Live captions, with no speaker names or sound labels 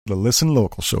The Listen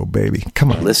Local Show, baby.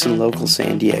 Come on. Listen Local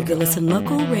San Diego. The Listen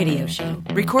Local Radio Show.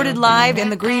 Recorded live in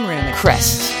the Green Room at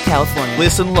Crest, California.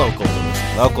 Listen Local.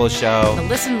 Local Show. The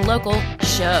Listen Local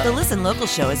Show. The Listen Local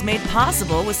Show is made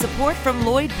possible with support from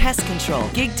Lloyd Pest Control,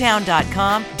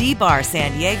 Gigtown.com, D-Bar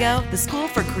San Diego, the School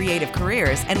for Creative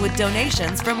Careers, and with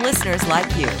donations from listeners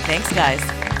like you. Thanks, guys.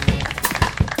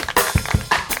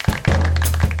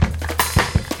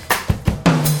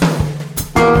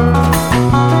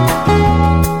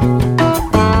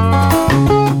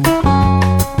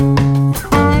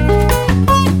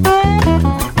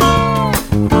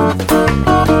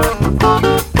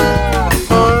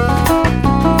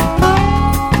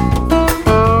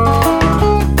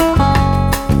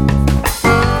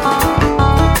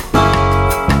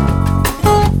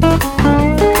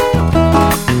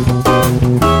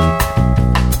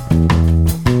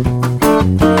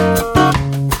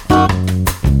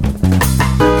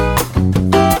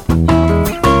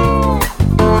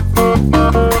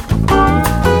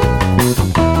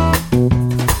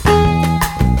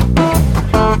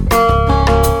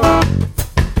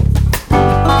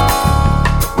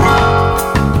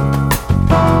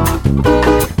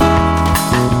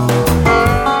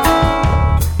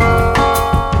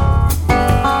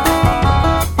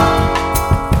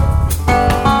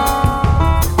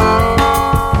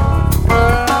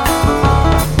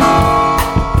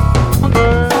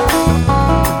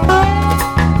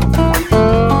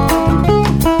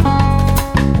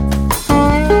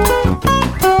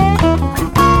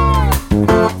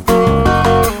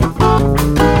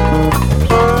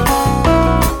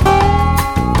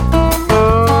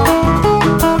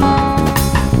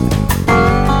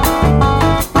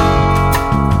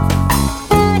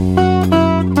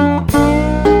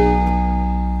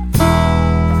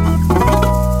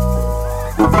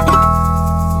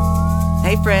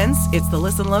 It's the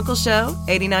Listen Local Show,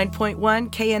 89.1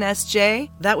 KNSJ.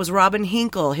 That was Robin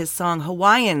Hinkle, his song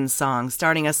Hawaiian Song,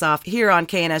 starting us off here on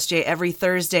KNSJ every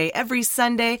Thursday, every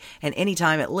Sunday, and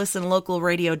anytime at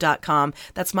listenlocalradio.com.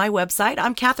 That's my website.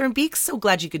 I'm Catherine Beeks. So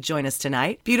glad you could join us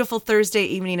tonight. Beautiful Thursday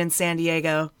evening in San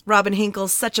Diego. Robin Hinkle,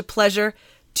 such a pleasure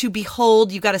to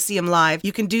behold. You got to see him live.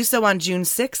 You can do so on June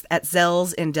 6th at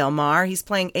Zell's in Del Mar. He's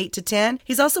playing 8 to 10.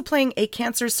 He's also playing a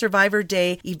Cancer Survivor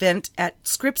Day event at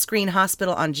Scripps Green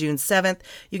Hospital on June 7th.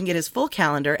 You can get his full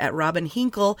calendar at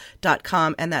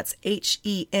robinhinkle.com, and that's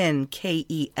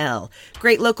Henkel.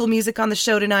 Great local music on the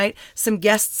show tonight. Some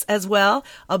guests as well.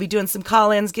 I'll be doing some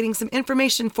call-ins, getting some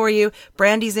information for you.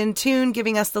 Brandy's in tune,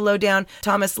 giving us the lowdown.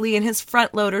 Thomas Lee and his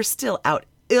front loader still out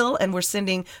ill, and we're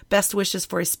sending best wishes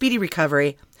for a speedy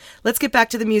recovery. Let's get back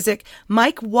to the music.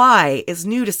 Mike Y is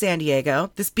new to San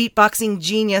Diego. This beatboxing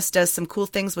genius does some cool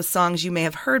things with songs you may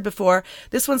have heard before.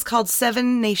 This one's called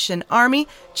Seven Nation Army.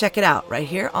 Check it out right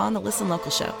here on the Listen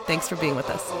Local Show. Thanks for being with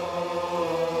us.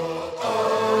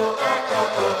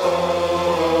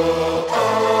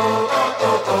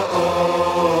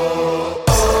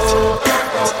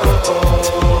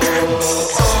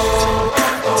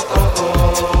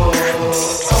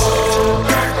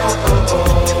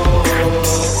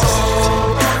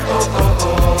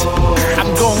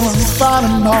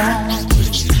 A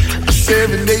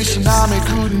Seven Nation Army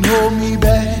couldn't hold me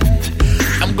back.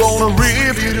 I'm gonna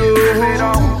rip it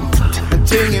up,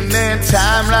 taking that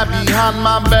time right behind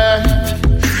my back.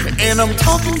 And I'm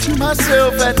talking to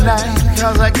myself at night,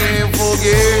 cause I can't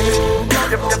forget.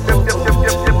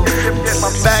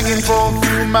 I'm back and forth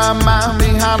through my mind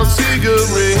behind a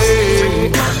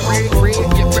cigarette.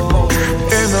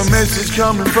 And the message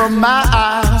coming from my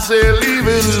eyes say, leave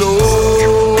it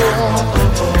alone.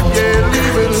 Yeah,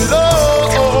 leave it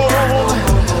alone.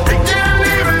 Yeah,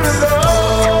 leave it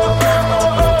alone.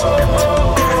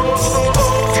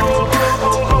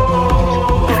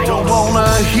 Don't wanna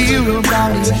hear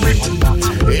about it.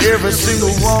 Every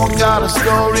single one got a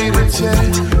story to tell.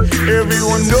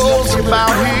 Everyone knows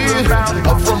about it.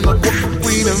 From the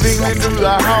Queen of England to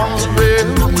the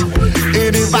hospital.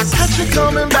 And if I catch you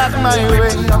coming back my way,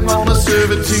 I'm gonna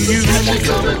serve it to you.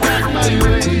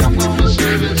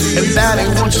 And that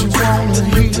ain't what you wanna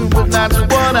hear, but that's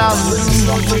what I'll do.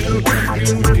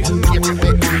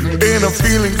 And a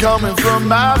feeling coming from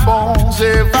my bones.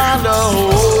 Yeah, find a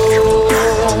home.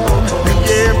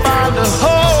 Yeah, find a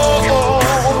home.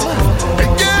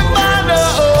 Yeah, find a home.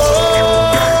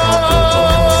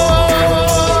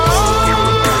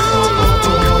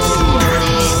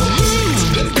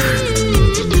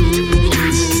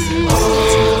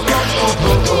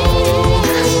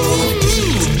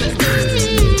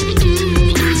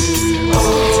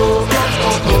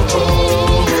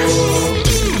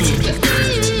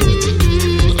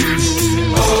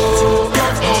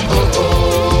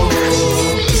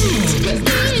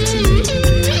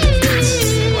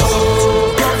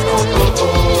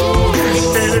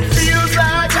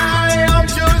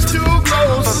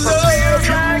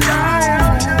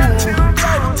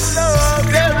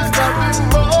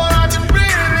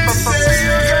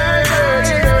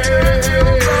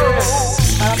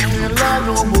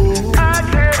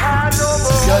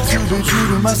 be true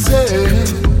to myself.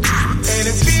 And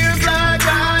it feels like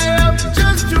I am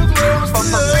just too close to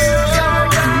love.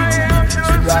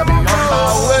 Should I be on my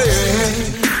way?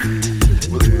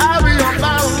 Will I be on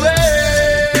my way?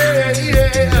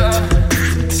 Yeah.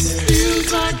 Feels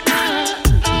like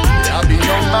I'll be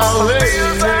on my way.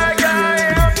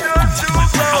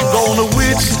 I'm going to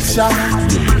Wichita,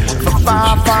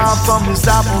 far from this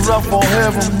opera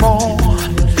forevermore.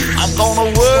 I'm gonna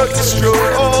work the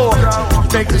stroll,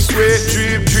 make the sweat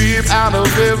drip out of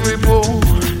every pore.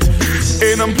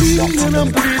 And I'm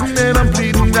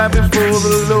bleeding right before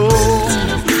the Lord.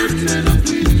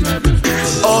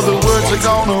 All the words are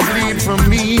gonna bleed from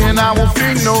me, and I won't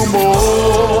think no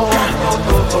more.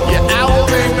 Yeah, I won't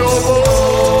think no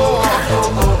more.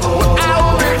 Well, I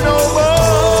won't think no more.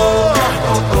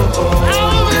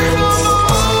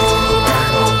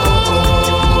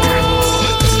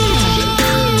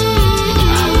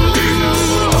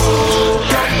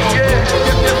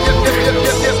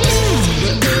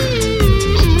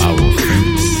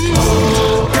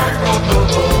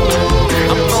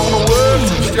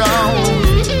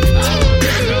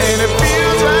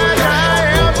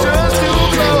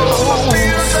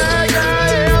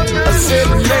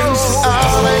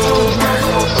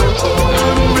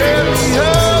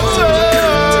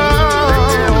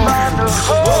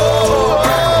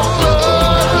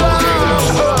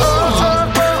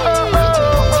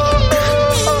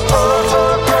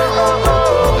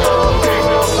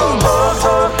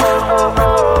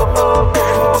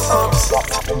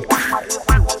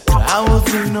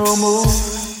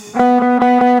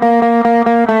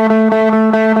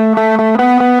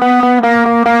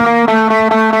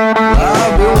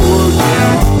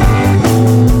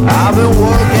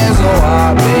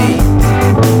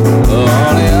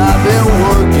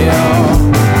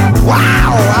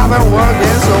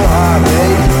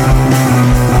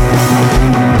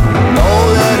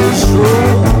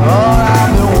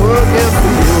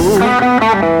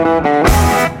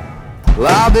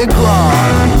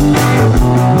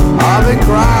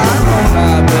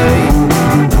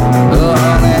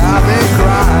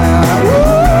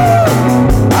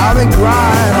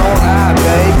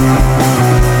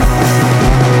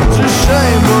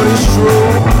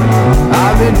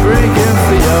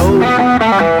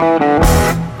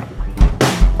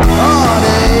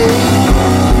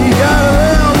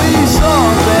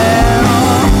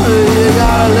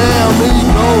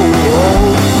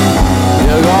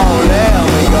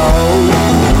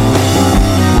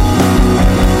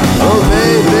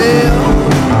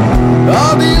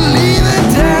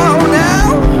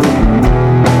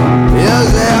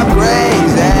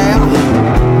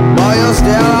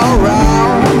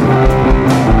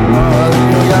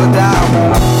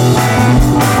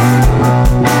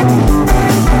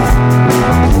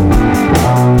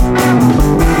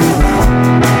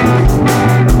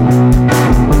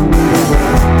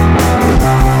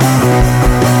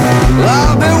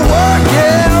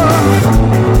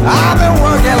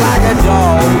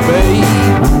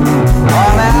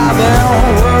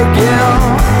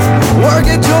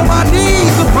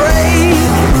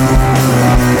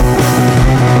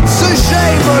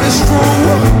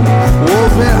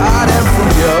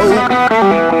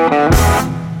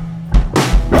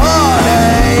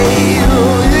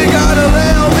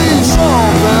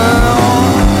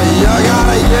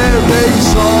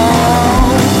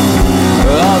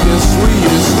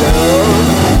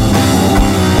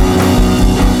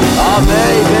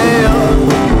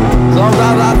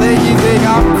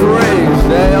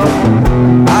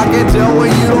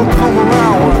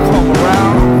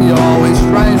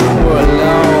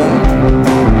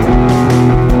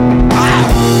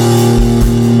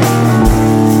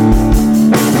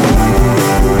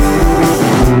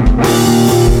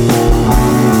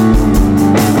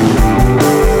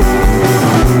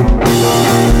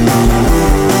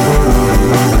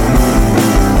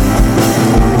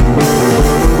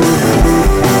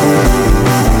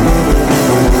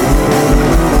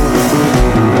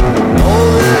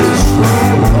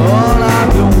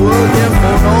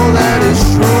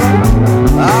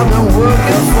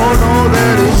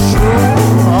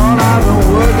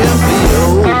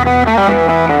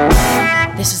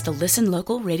 Listen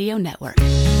Local Radio Network.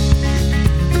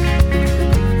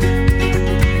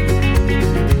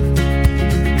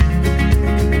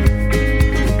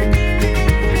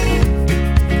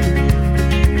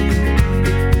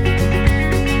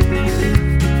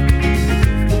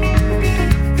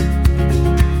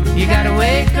 You gotta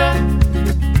wake up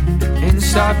and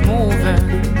start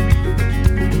moving.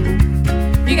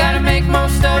 You gotta make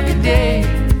most of your day.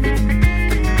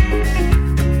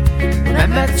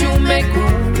 Remember to make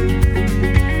room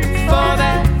for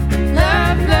that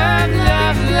love,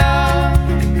 love, love.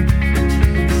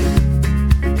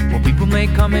 Well, people may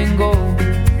come and go,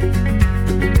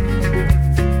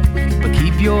 but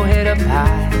keep your head up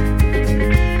high.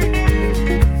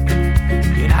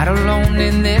 You're not alone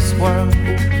in this world.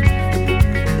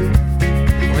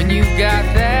 When you've got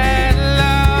that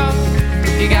love,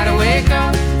 you gotta wake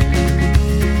up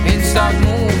and start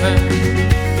moving.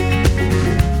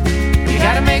 You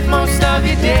gotta make most of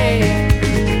your day.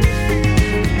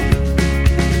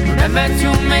 Remember to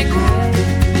make room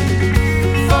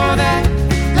for that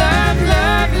love,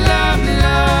 love, love,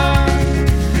 love.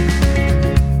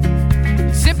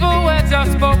 Simple words are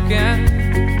spoken,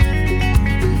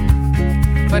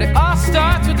 but it all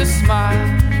starts with a smile.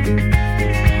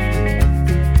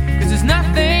 'Cause there's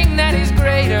nothing that is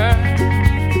greater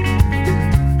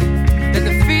than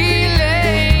the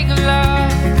feeling of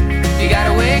love. You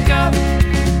gotta wake up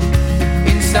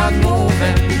and start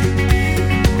moving.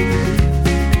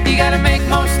 You gotta make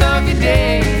most of your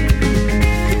day.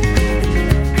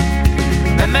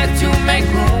 Remember to make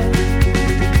room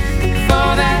for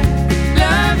that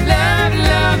love, love,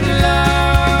 love, love.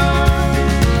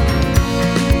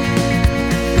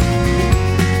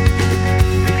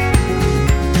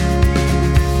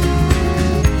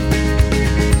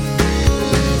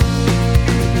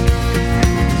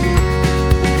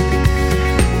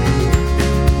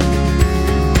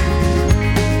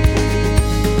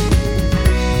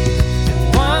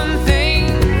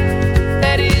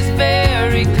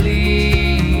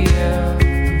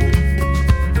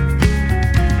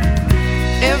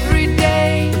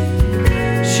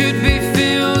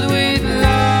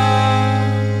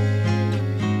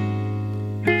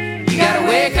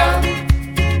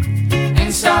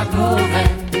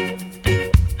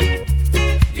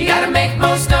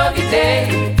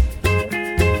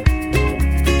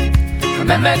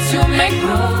 Remember to make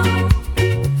room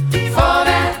for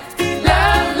that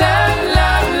love, love,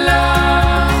 love,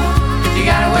 love. You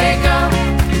gotta wake up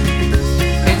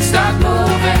and start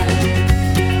moving.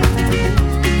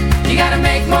 You gotta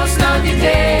make most of your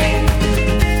day.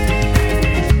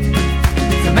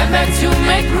 Remember to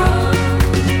make room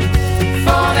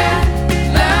for that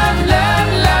love, love,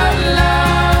 love,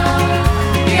 love.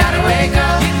 You gotta wake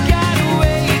up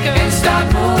and start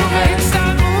moving.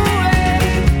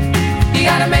 You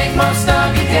gotta make most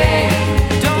of your day.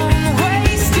 Don't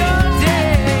waste your day.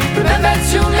 Remember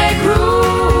to make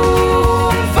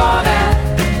room for that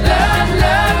love,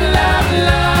 love, love,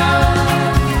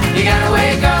 love. You gotta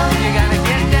wake up. You gotta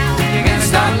get down. You gotta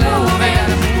start moving.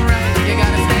 You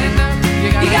gotta stand up.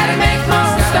 You gotta make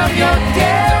most of your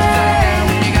day.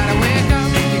 You gotta wake up.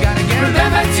 You gotta get down.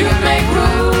 Remember to make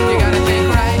room. You gotta think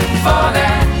right for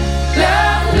that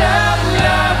love, love,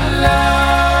 love, love.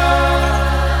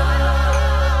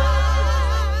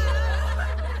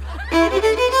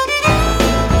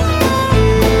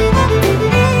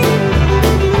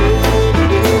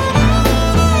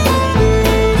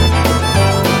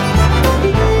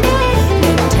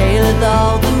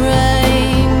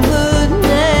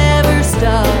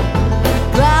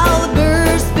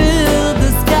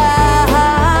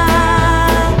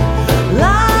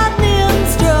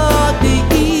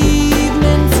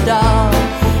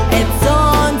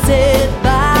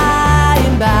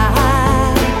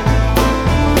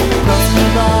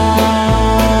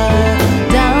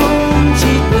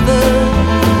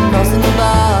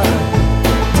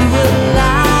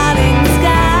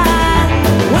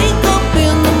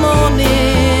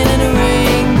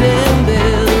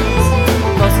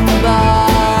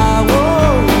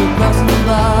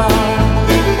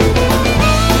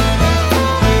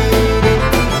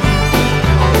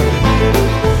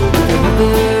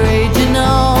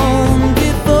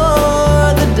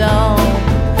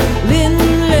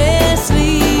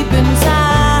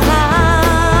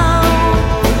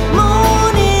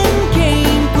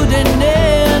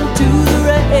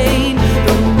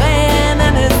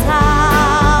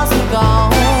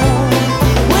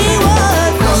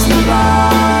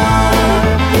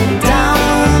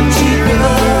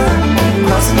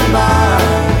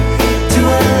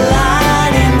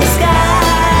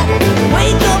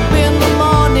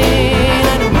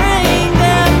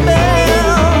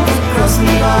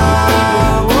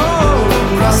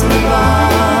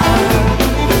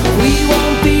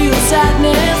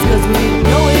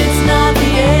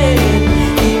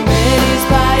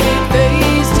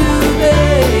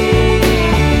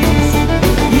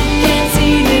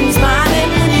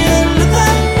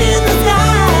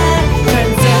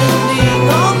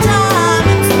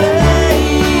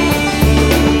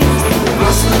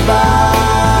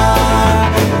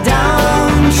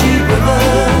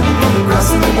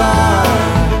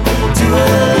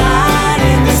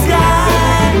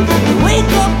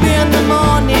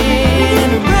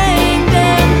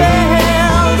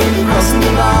 crossing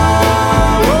the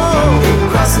bar, whoa,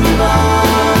 crossing the bar,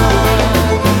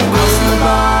 crossing the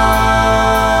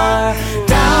bar,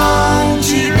 down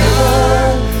Cheap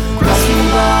River, crossing the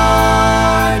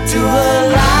bar to a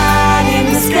light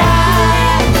in the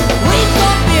sky. Wake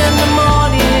up in the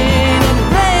morning and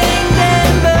ring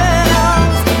them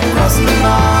bells, crossing the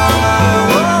bar,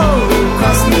 whoa,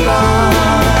 crossing the bar,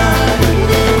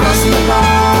 crossing the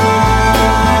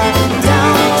bar,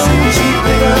 down Cheap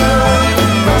River,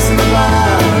 crossing the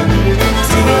bar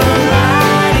to a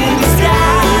light in the sky.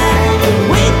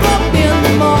 Wake up in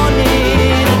the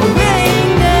morning and ring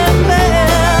them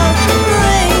bells,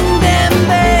 ring them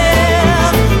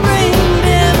bells, ring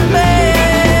them bells.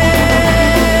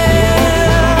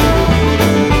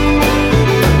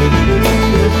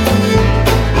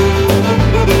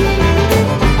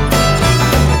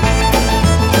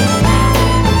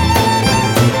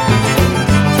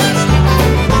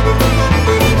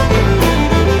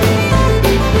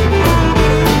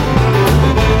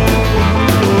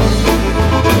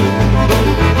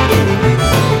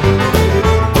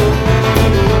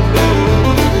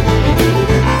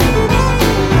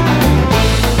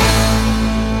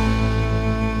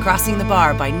 Crossing the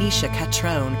Bar by Nisha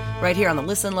Catrone, right here on the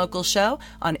Listen Local show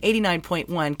on 89.1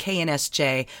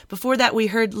 KNSJ. Before that, we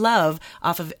heard Love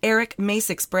off of Eric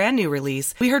Masick's brand new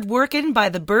release. We heard Workin' by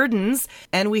the Burdens,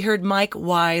 and we heard Mike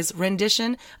Wise'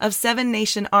 rendition of Seven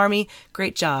Nation Army.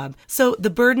 Great job. So the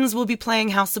Burdens will be playing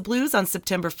House of Blues on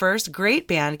September 1st. Great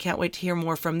band. Can't wait to hear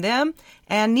more from them.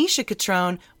 And Nisha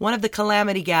Catrone, one of the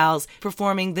Calamity Gals,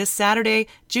 performing this Saturday,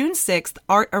 June 6th,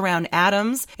 Art Around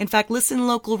Adams. In fact, Listen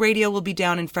Local Radio will be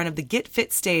down in front of the Get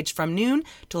Fit stage from noon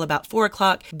till about 4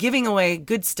 o'clock, giving away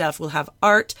good stuff. We'll have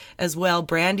art as well.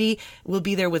 Brandy will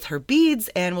be there with her beads,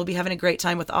 and we'll be having a great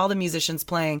time with all the musicians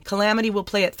playing. Calamity will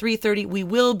play at 3:30. We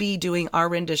will be doing our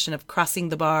rendition of Crossing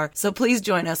the Bar, so please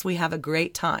join us. We have a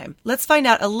great time. Let's find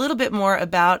out a little bit more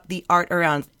about the Art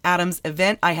Around Adams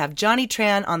event. I have Johnny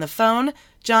Tran on the phone.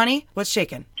 Johnny, what's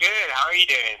shaking? Good. How are you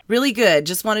doing? Really good.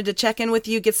 Just wanted to check in with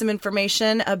you, get some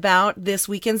information about this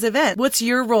weekend's event. What's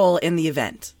your role in the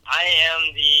event? I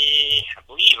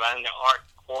believe I'm the art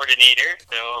coordinator.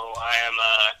 So I am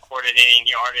coordinating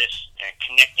the artists and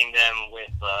connecting them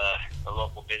with the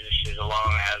local businesses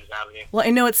along Adams Avenue. Well, I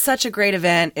know it's such a great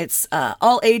event. It's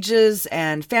all ages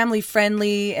and family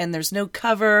friendly, and there's no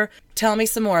cover. Tell me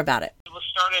some more about it. It was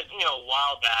started, a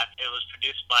while back. It was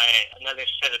produced by another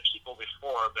set of people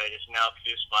before, but it's now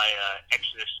produced by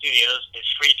Exodus Studios. It's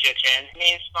free to attend. The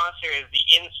main sponsor is the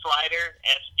Inslider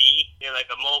SD. They're like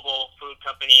a mobile food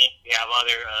company. They have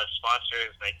other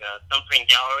sponsors like Thumbprint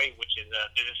Gallery, which is a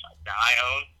business that I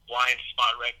own, Wine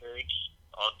Spot Records,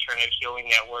 Alternative Healing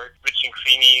Network, Rich and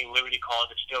Creamy, Liberty Call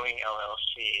Distilling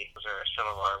LLC. Those are some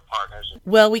of our partners.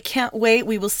 Well, we can't wait.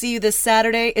 We will see you this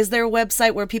Saturday. Is there a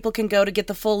website where people can go to get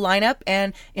the full lineup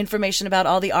and information about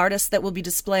all the artists that will be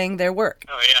displaying their work?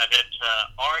 Oh, yeah, that's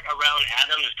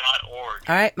artaroundadams.org.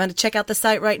 All right, I'm going to check out the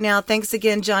site right now. Thanks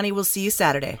again, Johnny. We'll see you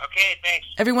Saturday. Okay, thanks.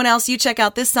 Everyone else, you check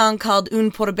out this song called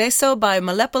Un Por Beso by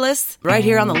Malepolis right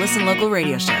here on the Listen Local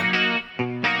radio show.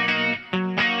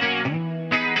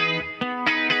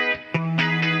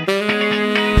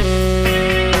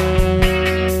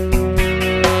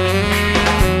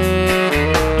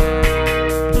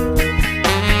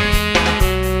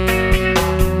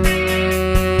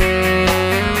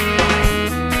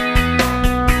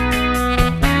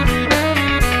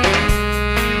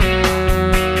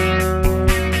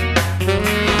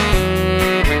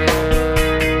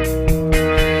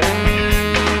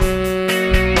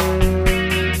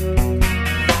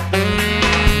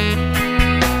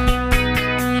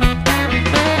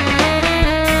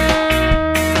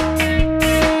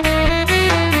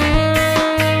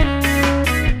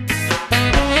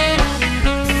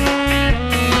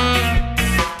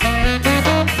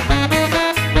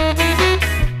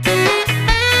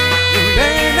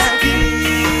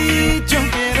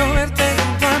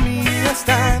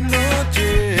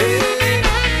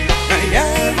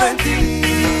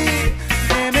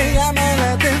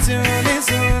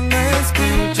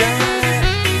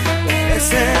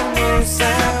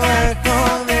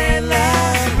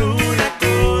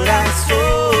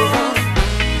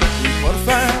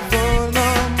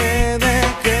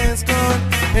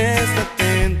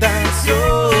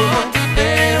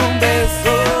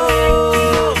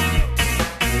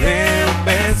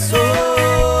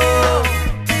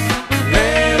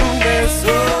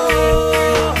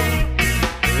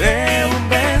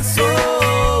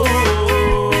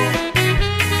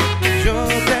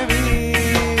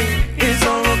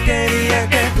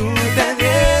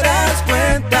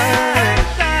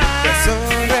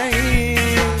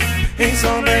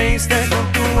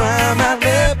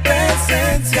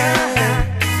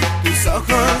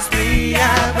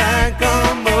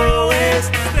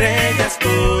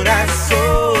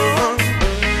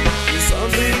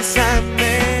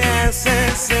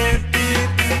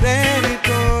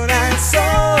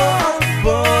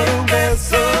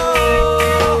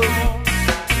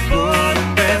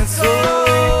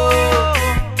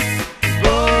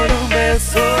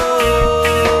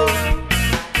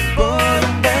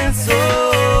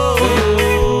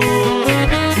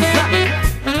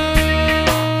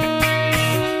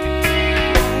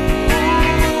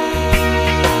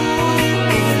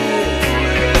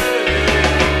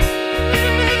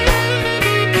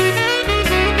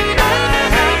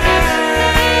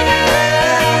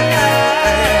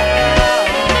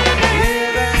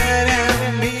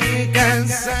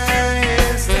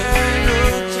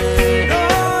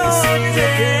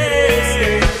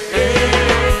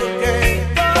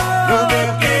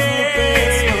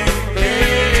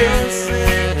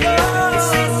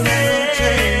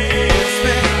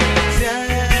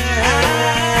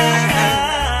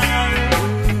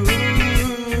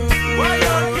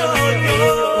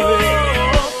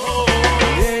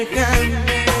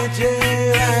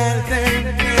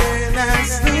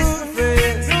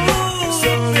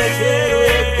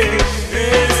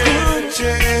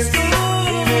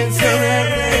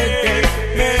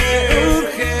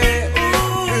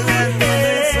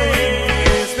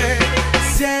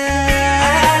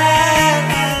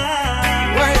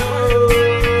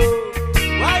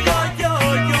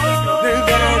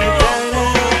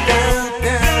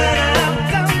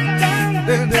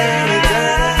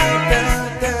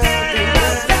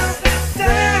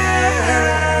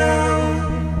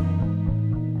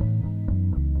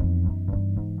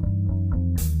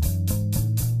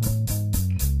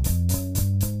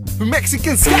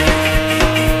 Mexican sky.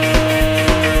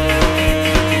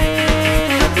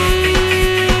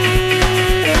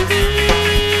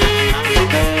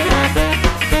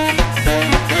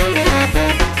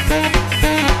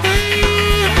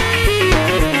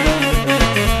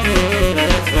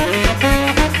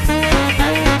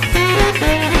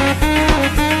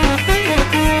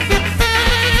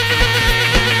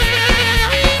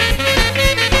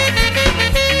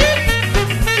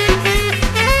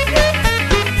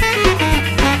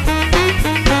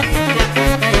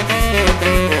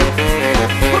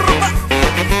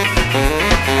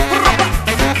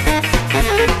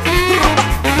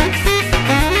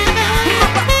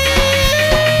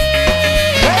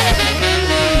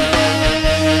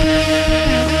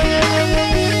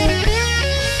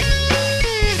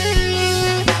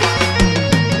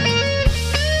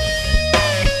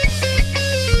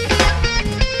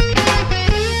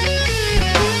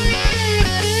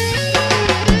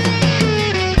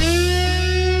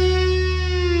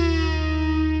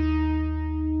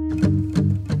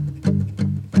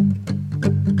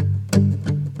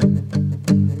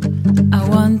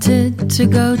 To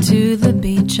go to the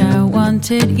beach, I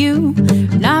wanted you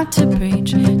not to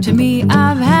preach to me.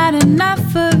 I've had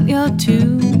enough of your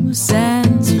 2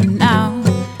 cents for now.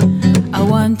 I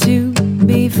want to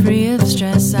be free of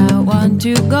stress. I want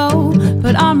to go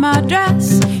put on my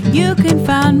dress. You can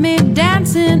find me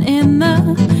dancing in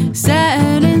the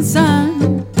setting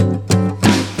sun.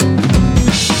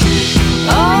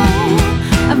 Oh,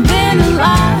 I've been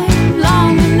alive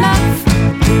long enough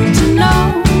to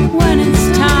know when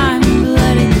it's time.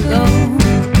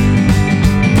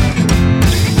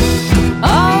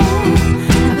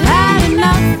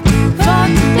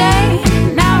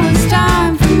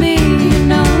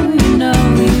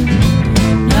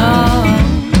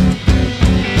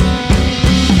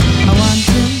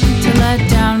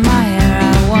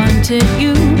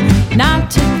 You not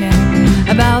to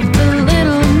care about the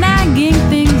little nagging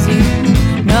things you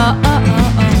know.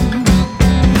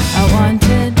 I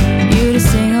wanted you to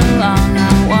sing along.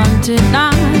 I wanted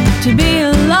not to be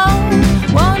alone.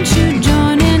 Won't you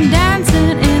join in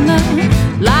dancing in the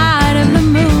light of the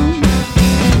moon?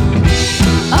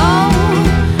 Oh,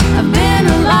 I've been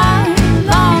alive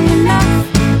long enough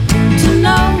to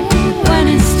know when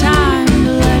it's time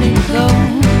to let it go.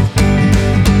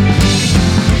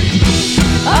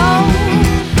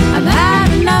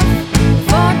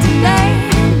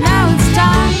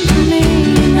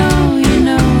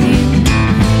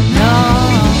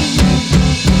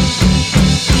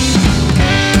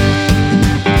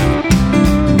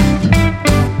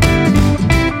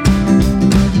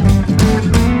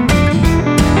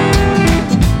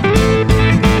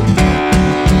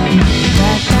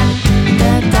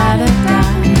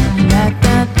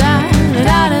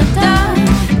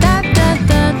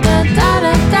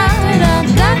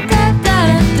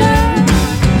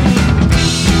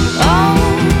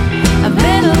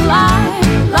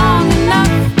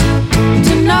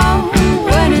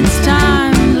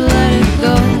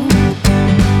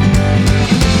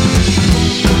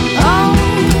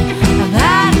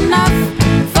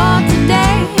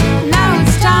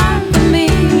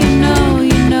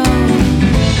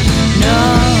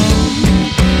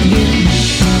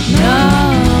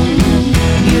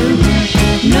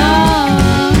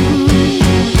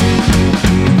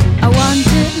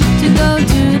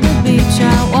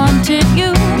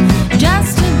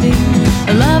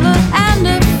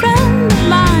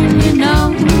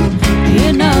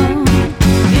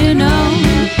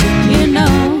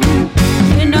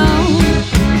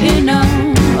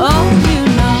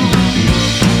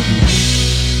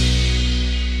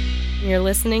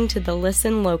 Listening to the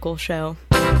Listen Local Show.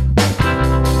 The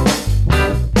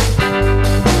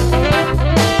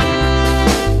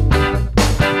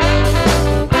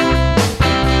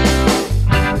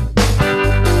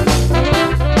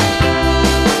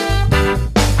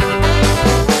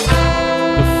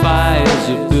fires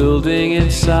are building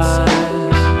inside.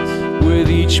 With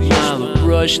each mile of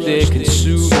brush they're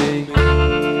consuming.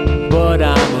 But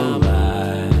I'm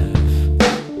alive.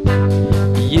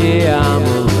 Yeah, I'm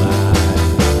alive.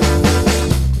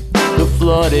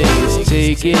 Flooding is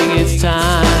taking its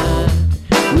time,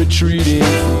 retreating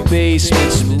from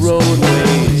basements and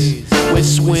roadways. We're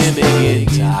swimming in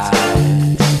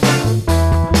tides.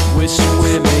 We're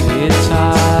swimming in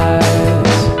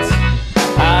tides.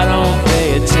 I don't pay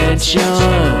attention.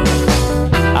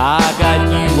 I got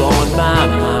you on my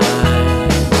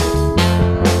mind.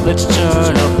 Let's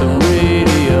turn up the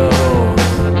radio.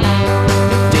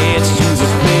 Dance to the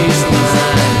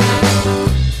bassline.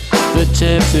 The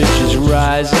temperature's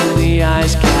rising, the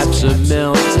ice caps are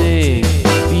melting.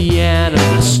 The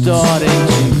animals starting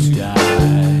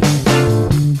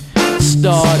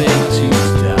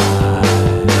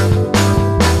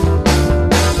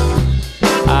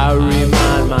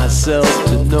myself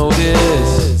to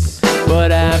notice, but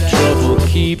I have trouble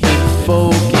keeping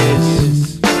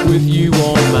focus with you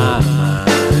on my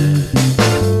mind,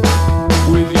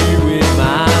 with you in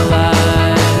my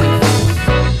life.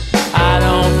 I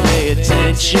don't pay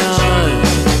attention,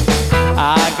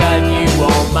 I got you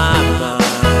on my mind.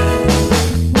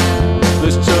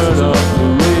 Let's turn up the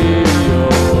radio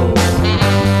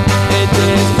and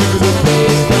dance to the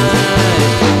bassline.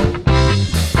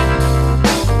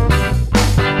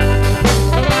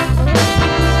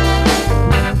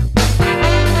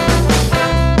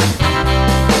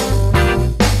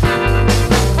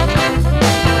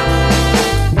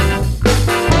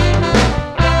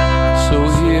 So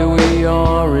here we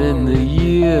are in the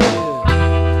year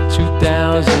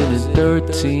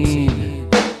 2013,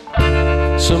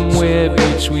 somewhere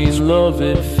between love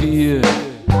and fear,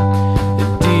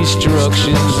 and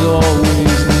destruction's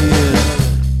always near.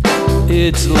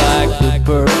 It's like the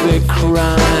perfect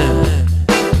crime,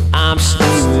 I'm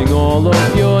stealing all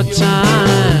of your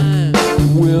time.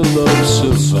 Will love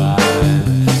survive?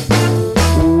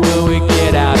 Will we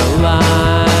get out of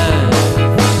line?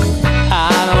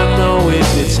 I don't know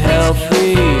if it's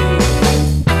healthy,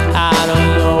 I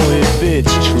don't know if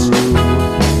it's true.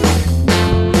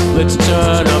 Let's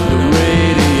turn up the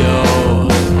radio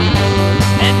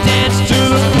and dance to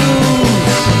the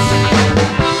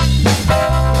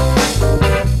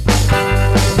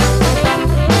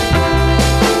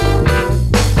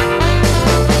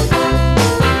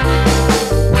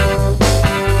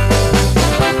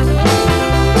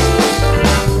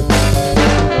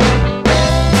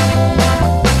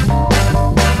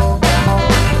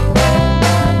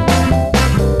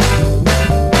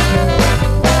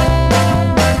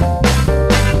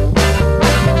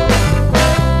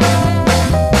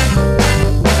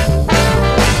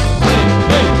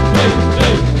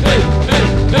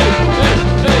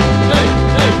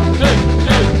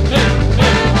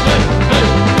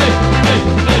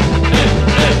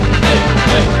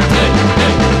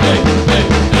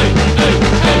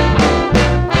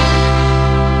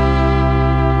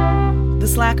The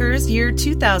Slackers, year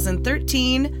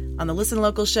 2013, on the Listen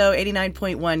Local Show,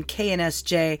 89.1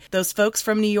 KNSJ. Those folks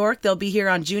from New York, they'll be here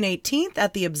on June 18th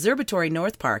at the Observatory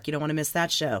North Park. You don't want to miss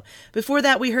that show. Before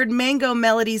that, we heard Mango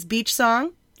Melody's Beach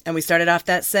Song. And we started off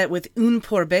that set with Un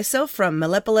Por Beso from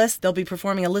Malepolis. They'll be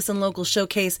performing a Listen Local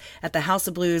showcase at the House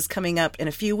of Blues coming up in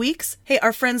a few weeks. Hey,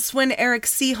 our friend Sven-Erik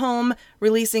Seaholm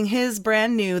releasing his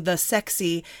brand new The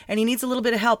Sexy, and he needs a little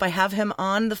bit of help. I have him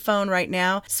on the phone right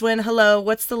now. Sven, hello.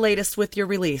 What's the latest with your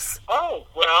release? Oh,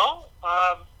 well,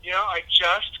 I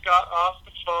just got off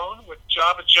the phone with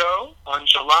Java Joe. On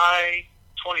July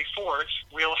 24th,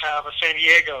 we'll have a San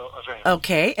Diego event.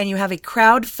 Okay, and you have a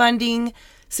crowdfunding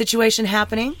situation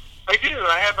happening? I do.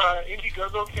 I have an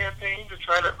Indiegogo campaign to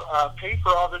try to pay for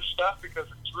all this stuff because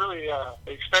it's really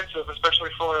expensive,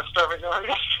 especially for a starving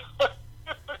artist. The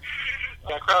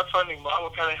crowdfunding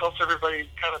model kind of helps everybody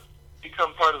kind of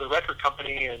become part of the record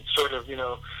company and sort of,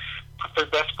 put their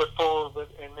best foot forward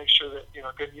and make sure that,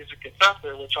 good music gets out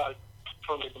there, which I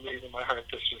totally believe in my heart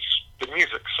this is good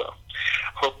music. So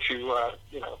hope to,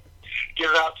 get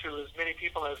it out to as many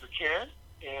people as we can.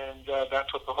 And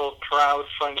that's what the whole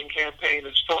crowdfunding campaign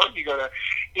is for. You go to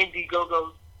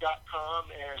Indiegogo.com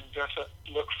and just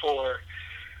look for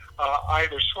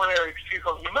either Sven-Erik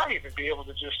Seaholm. You might even be able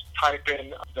to just type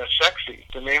in The Sexy,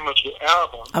 the name of the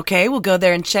album. Okay, we'll go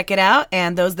there and check it out,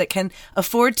 and those that can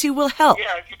afford to will help.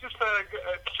 Yeah, if you just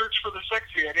search for The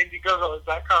Sexy at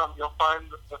Indiegogo.com, you'll find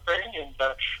the thing, and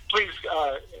please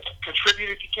contribute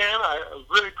if you can. I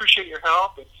really appreciate your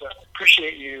help.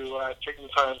 Appreciate you taking the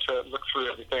time to look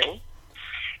through everything.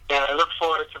 And I look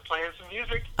forward to playing some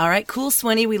music. All right, cool,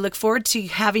 Swenny. We look forward to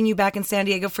having you back in San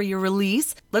Diego for your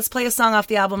release. Let's play a song off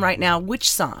the album right now.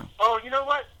 Which song? Oh, you know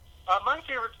what? My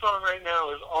favorite song right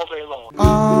now is All Day Long.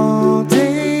 All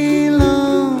day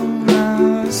long,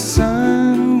 the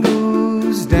sun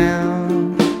goes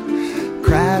down,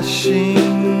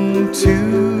 crashing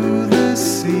to the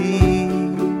sea.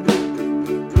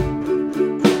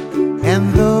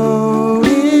 And though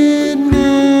it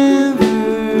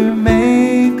never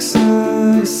makes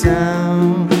a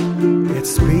sound, it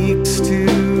speaks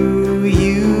to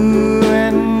you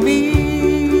and me.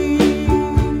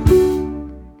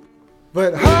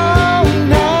 But all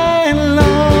night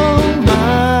long,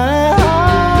 my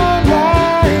heart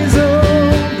lies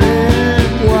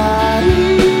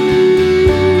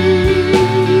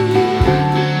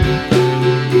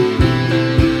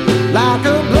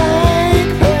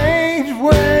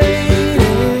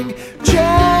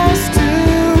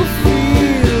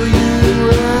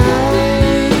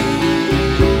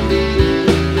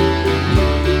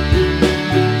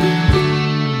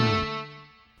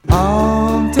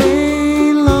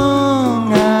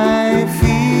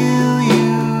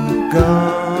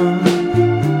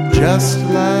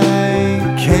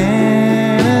like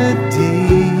Kennedy,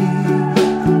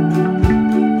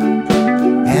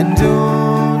 and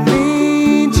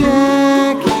only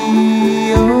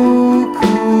Jackie O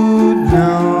could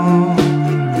know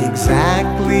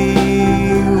exactly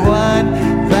what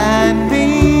that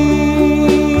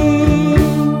means.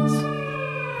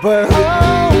 But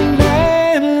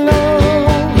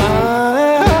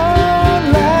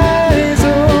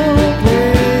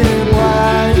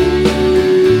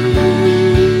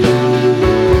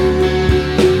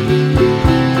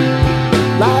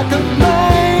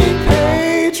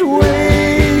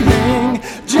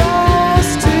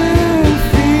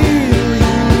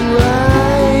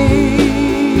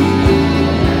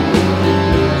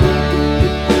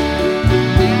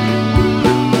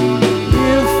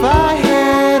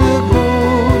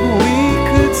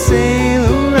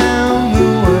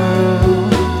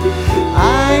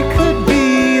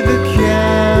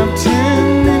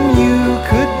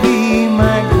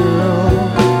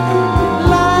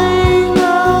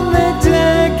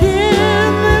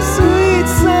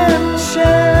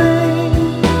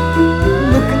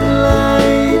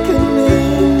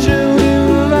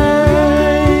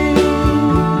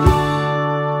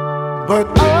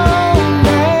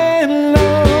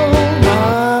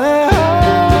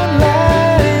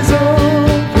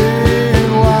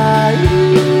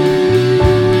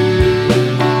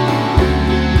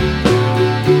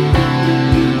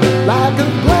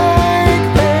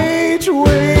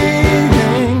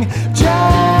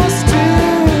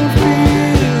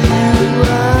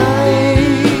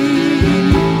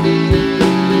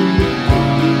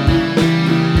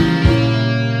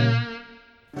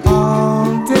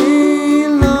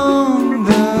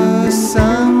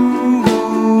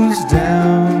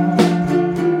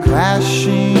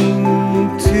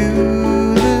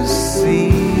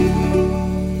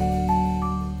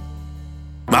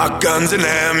guns and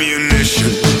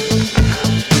ammunition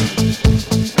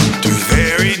do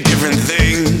very different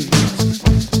things.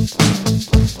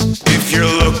 If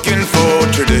you're looking for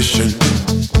tradition,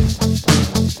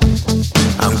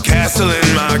 I'm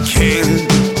castling my king.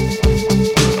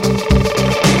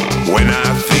 When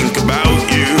I think about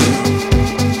you,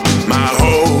 my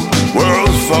whole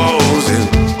world falls in.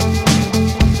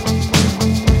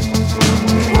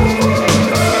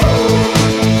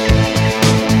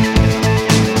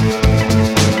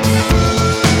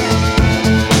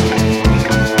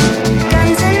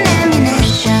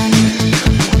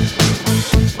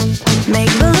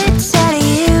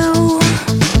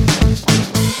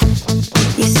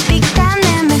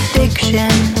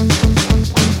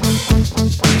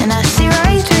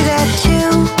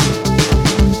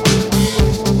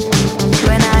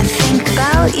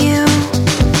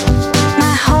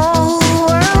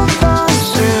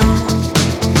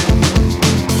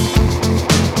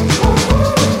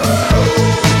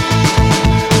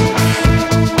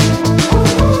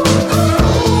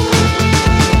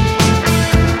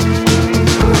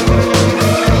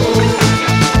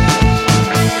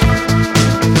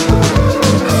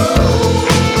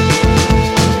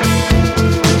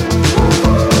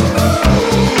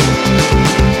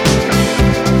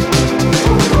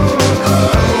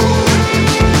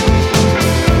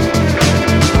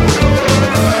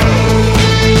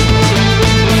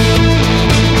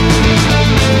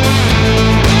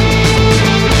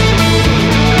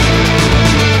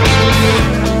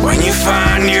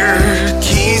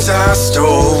 I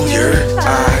stole your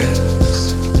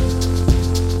eyes.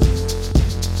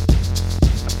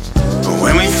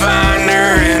 When we find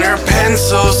her in her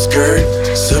pencil skirt,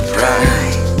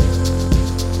 surprise.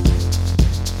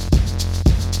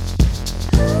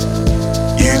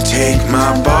 You take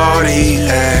my body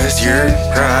as your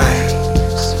prize.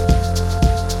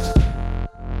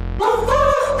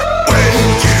 When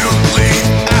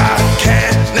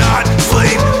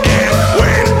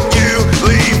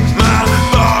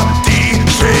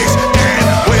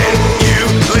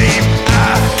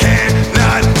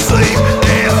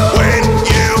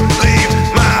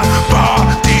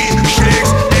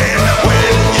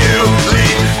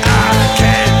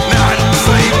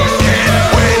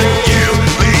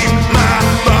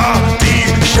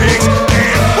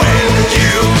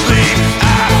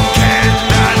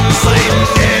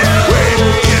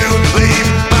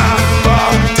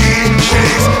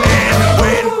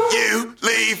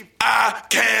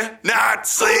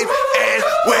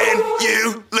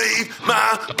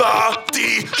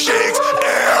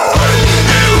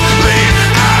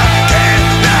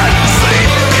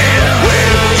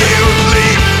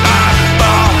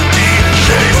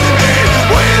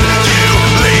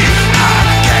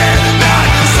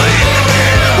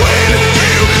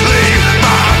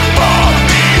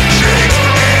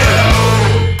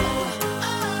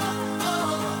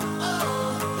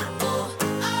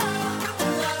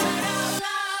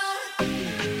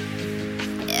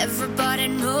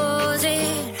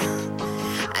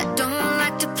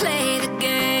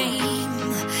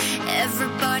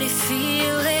body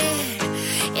feel it.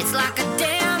 It's like a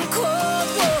damn cold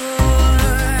war.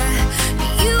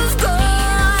 You've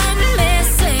gone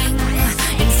missing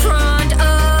in front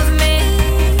of me.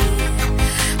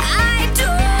 I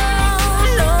don't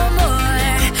know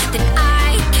more than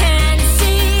I can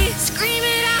see. Scream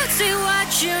it out, say what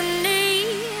you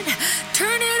need.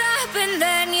 Turn it up and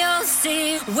then you'll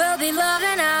see. We'll be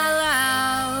loving out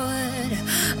loud.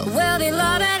 We'll be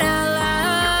loving out loud.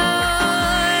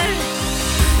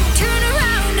 Turn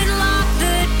around and lock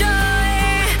the door.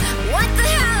 What the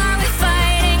hell are we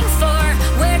fighting for?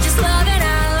 We're just loving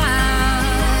out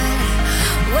loud.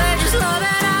 We're just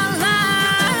loving out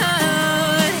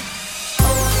loud.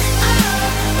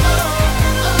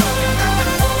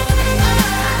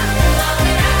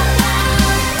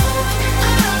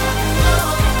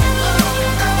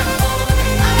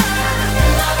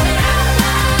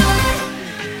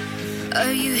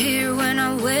 Are you here when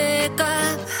I wake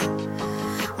up?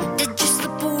 Did you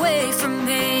slip away from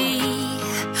me?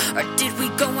 Or did we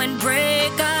go and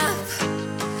break up?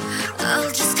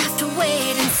 I'll just have to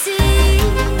wait and see.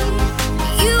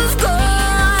 You've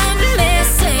gone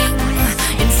missing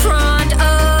in front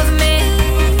of me.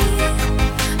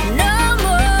 No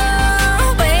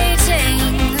more waiting.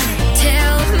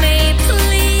 Tell me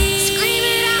please. Scream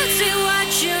it out, say what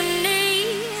you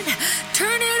need.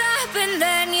 Turn it up and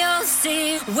then you'll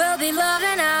see. We'll be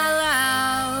loving out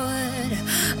loud.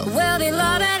 We'll be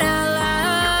loving out loud.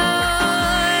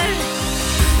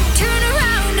 Turn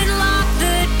around and lock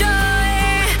the door.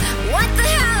 What the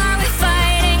hell are we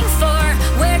fighting for?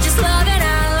 We're just loving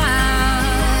out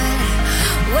loud.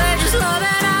 We're just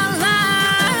loving out loud.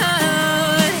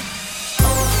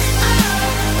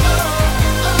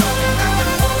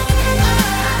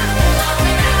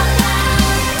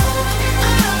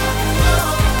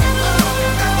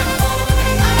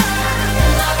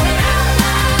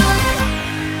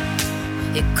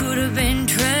 It could have been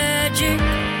tragic,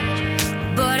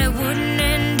 but it wouldn't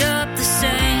end up the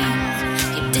same.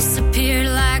 You disappeared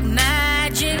like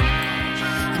magic,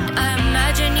 and I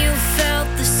imagine you felt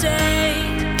the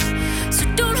same. So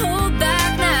don't hold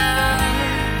back now.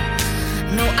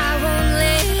 No, I won't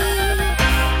leave,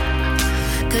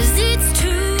 'cause it's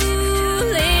too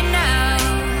late now.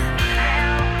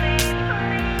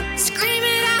 Scream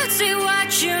it out, say what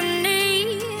you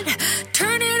need.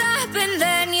 Turn it up and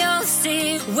then you'll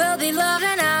see. We'll be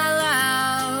loving out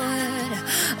loud.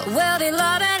 We'll be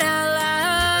loving out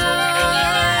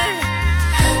loud.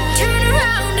 Turn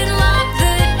around and lock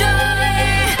the door.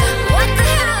 What the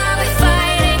hell are we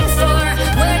fighting for?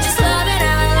 We're just loving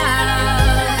out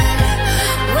loud.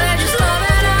 We're just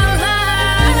loving out loud.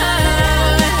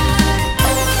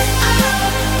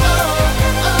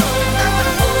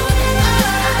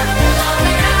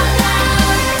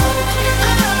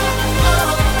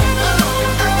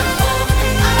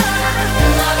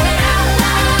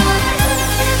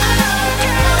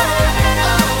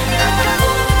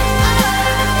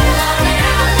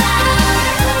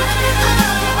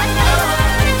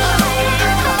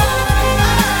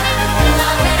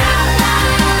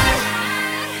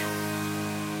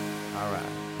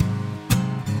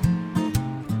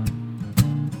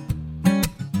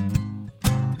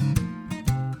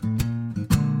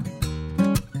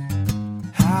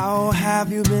 How have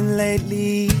you been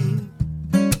lately?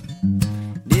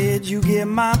 Did you get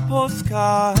my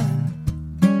postcard?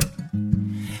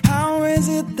 How is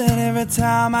it that every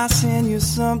time I send you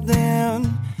something,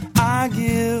 I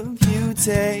give, you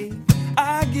take,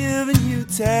 I give and you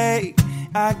take,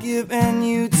 I give and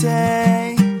you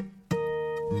take?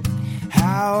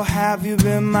 How have you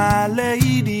been, my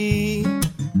lady?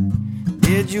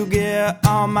 Did you get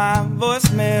all my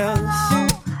voicemails?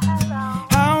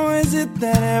 How is it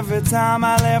that every time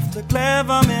I left a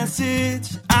clever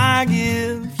message, I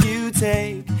give, you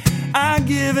take, I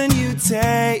give and you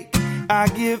take, I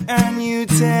give and you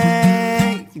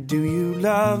take? Do you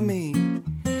love me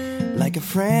like a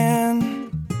friend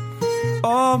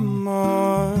or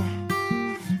more?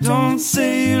 Don't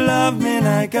say you love me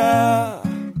like a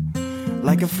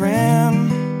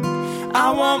friend.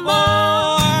 I want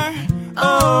more,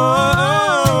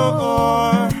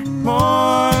 more.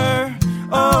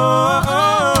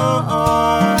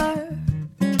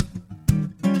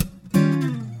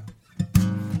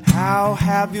 How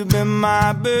have you been,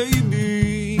 my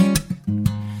baby?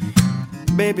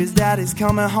 Baby's daddy's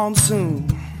coming home soon.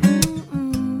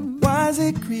 Why is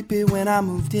it creepy when I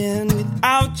moved in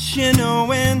without you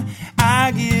knowing?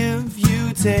 I give,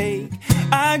 you take,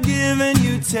 I give and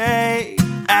you take,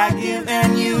 I give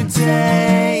and you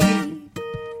take.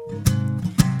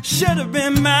 Should have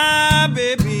been my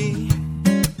baby.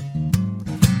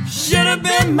 should have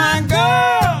been my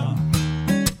girl.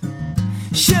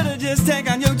 Should have just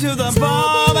taken you to the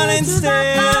bar, but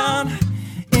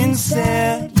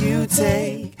instead you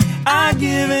take. I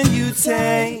give and you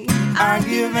take. I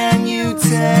give and you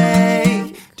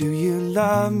take. Do you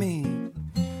love me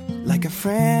like a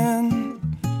friend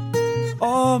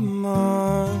or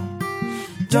more?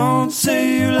 Don't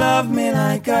say you love me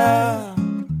like a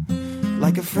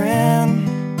friend.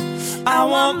 I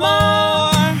want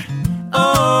more.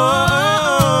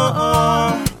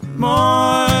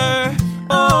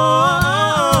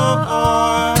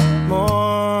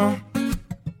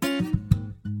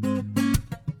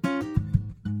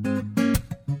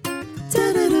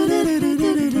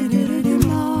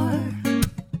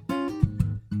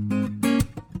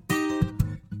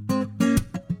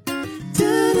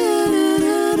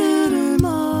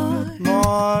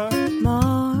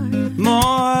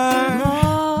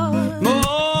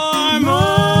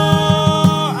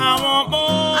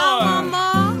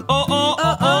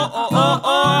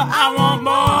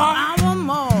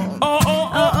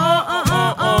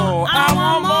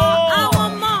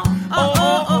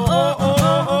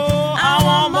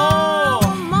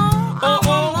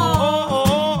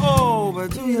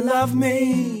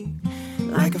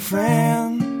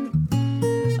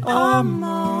 Oh,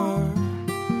 more.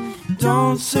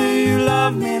 Don't say you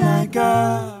love me like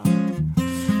a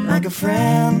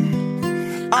friend.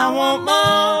 I want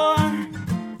more.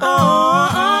 Oh,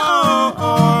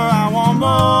 I want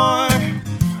more.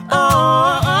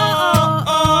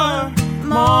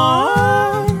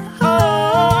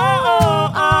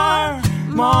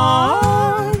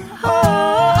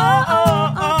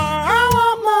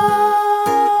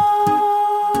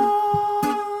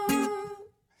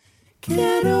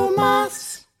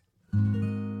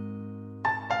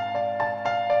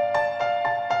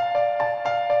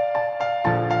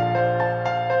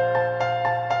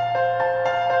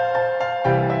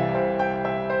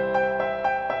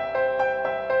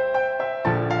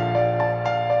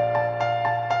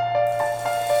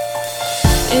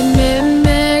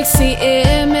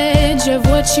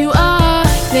 You are,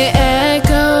 they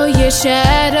echo your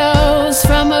shadows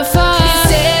from afar. You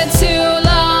stayed too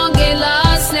long, get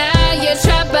lost now. You're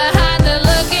trapped behind the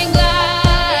looking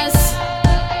glass.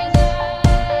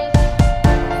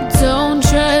 Don't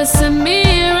trust the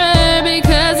mirror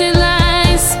because it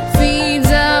lies, feeds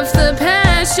off the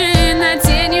passion that's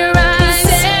in your eyes. You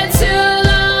stayed too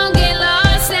long, get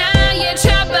lost now. You're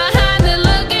trapped behind the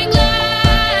looking glass.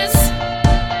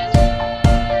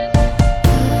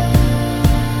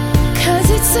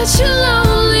 Such a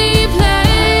lonely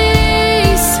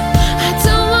place. I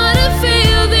don't wanna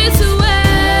feel this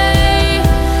way.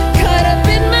 Caught up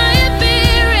in my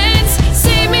appearance,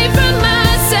 save me from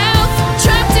myself.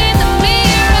 Trapped in the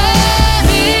mirror.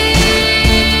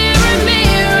 Mirror,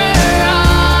 mirror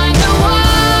on the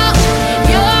wall,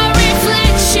 your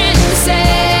reflection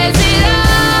says it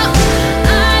all.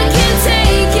 I can't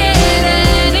take it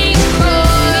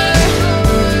anymore.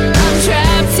 I'm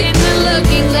trapped in the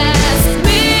looking glass.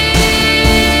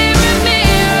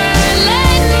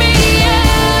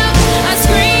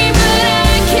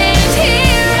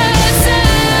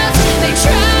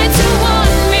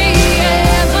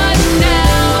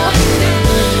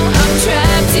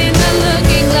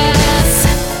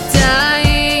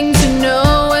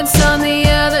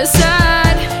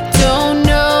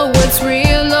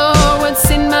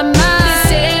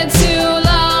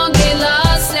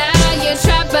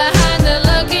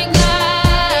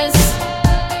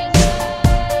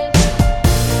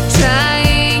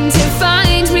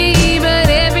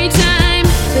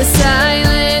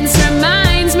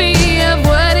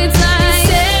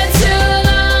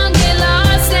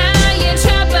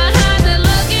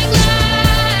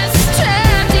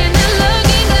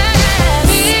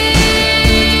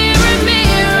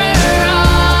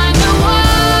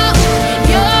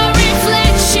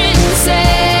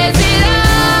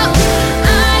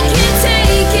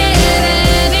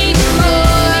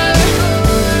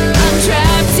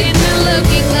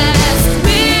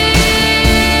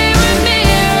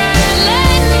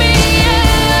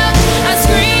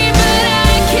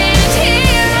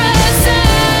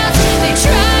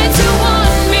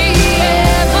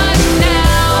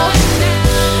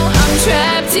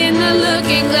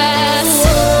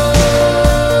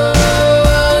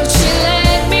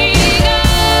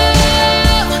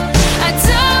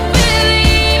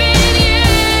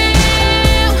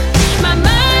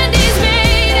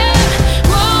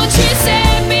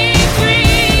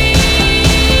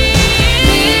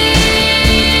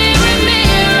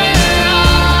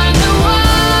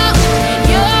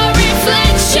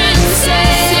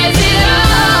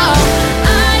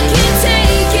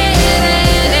 Take it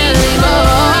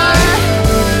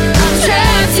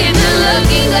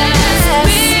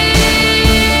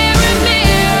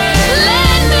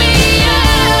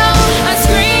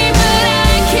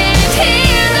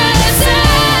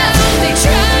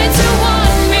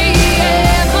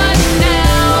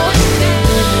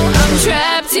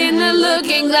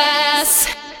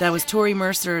That was Tori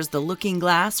Mercer's The Looking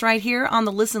Glass right here on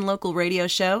the Listen Local radio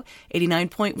show,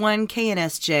 89.1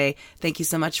 KNSJ. Thank you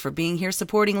so much for being here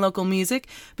supporting local music.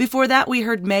 Before that, we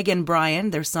heard Meg and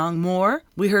Brian, their song More.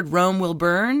 We heard Rome Will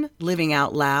Burn, Living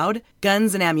Out Loud,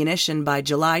 Guns and Ammunition by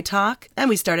July Talk. And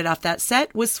we started off that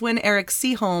set with Swin Eric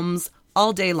Seaholm's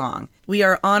All Day Long. We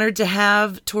are honored to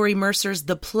have Tori Mercer's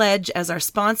The Pledge as our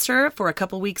sponsor for a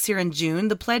couple weeks here in June.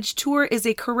 The Pledge Tour is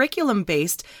a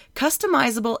curriculum-based,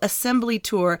 customizable assembly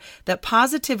tour that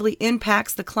positively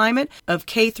impacts the climate of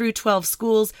K-12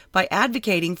 schools by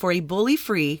advocating for a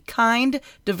bully-free, kind,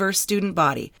 diverse student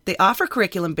body. They offer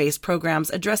curriculum-based programs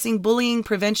addressing bullying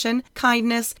prevention,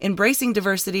 kindness, embracing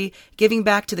diversity, giving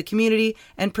back to the community,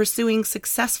 and pursuing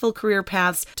successful career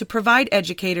paths to provide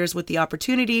educators with the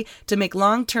opportunity to make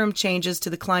long-term changes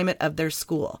to the climate of their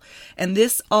school. And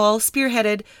this all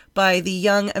spearheaded by the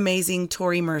young, amazing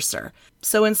Tori Mercer.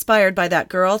 So inspired by that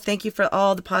girl. Thank you for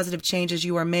all the positive changes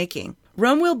you are making.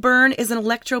 Rome Will Burn is an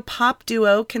electro-pop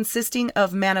duo consisting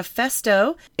of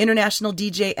Manifesto, international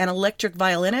DJ and electric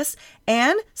violinist,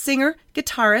 and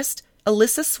singer-guitarist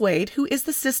Alyssa Swade, who is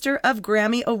the sister of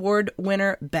Grammy Award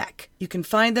winner Beck. You can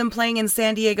find them playing in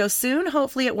San Diego soon,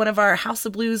 hopefully at one of our House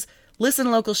of Blues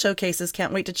Listen Local showcases.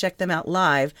 Can't wait to check them out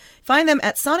live. Find them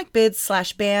at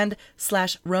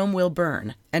sonicbids/band/Rome Will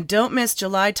Burn. And don't miss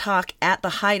July Talk at the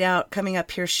Hideout coming up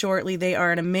here shortly. They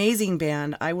are an amazing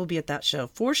band. I will be at that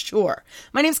show for sure.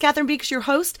 My name's Catherine Beeks, your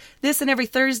host. This and every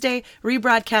Thursday,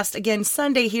 rebroadcast again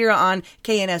Sunday here on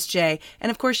KNSJ. And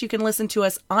of course, you can listen to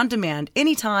us on demand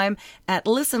anytime at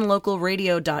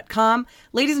listenlocalradio.com.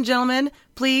 Ladies and gentlemen,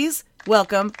 please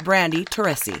welcome Brandy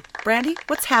Teresi. Brandy,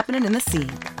 what's happening in the scene?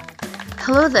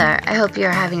 Hello there. I hope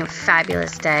you're having a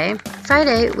fabulous day.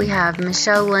 Friday, we have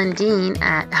Michelle Lundeen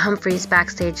at Humphreys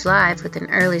Backstage Live with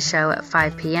an early show at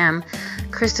 5 p.m.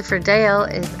 Christopher Dale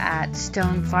is at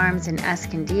Stone Farms in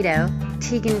Escondido.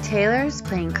 Tegan Taylor's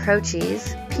playing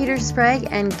Croce's. Peter Sprague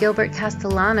and Gilbert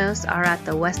Castellanos are at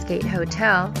the Westgate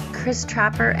Hotel. Chris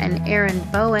Trapper and Aaron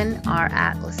Bowen are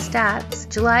at Lestat's.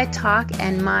 July Talk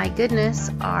and My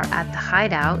Goodness are at the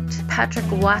Hideout. Patrick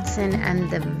Watson and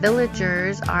the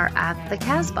Villagers are at the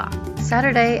Casbah.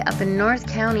 Saturday up in North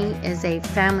County is a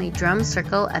family drum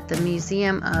circle at the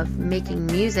Museum of Making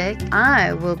Music.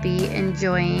 I will be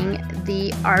enjoying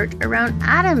the Art Around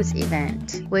Adams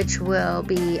event, which will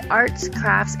be arts,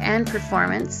 crafts, and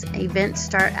performance. Events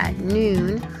start at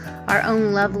noon. Our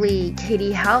own lovely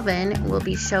Katie Halvin will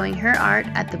be showing her art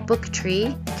at the Book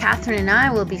Tree. Catherine and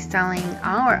I will be selling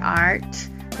our art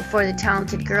before the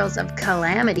talented girls of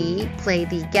Calamity play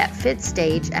the Get Fit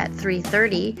stage at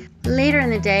 3:30. Later in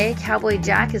the day, Cowboy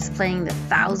Jack is playing the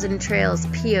Thousand Trails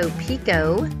Pio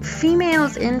Pico.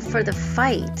 Females in for the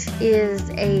Fight is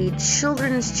a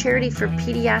children's charity for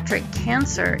pediatric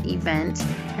cancer event,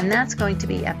 and that's going to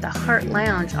be at the Heart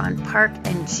Lounge on Park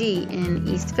and G in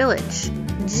East Village.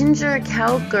 Ginger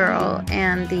Cowgirl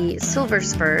and the Silver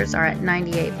Spurs are at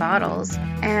 98 Bottles,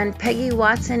 and Peggy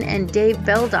Watson and Dave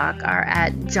Beldock are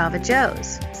at Java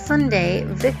Joe's. Sunday,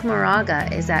 Vic Moraga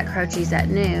is at Croce's at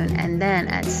noon, and then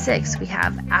at 6 we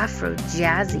have Afro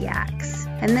Jazziacs.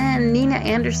 And then Nina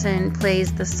Anderson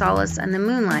plays the Solace and the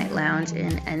Moonlight Lounge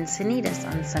in Encinitas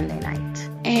on Sunday night.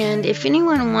 And if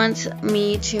anyone wants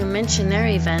me to mention their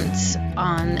events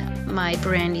on my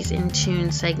Brandy's in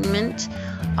Tune segment,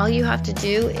 all you have to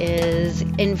do is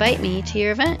invite me to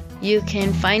your event. You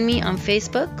can find me on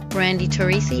Facebook, Brandy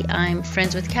Teresi. I'm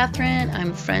friends with Catherine.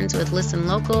 I'm friends with Listen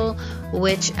Local,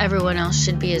 which everyone else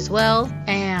should be as well.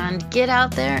 And get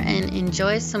out there and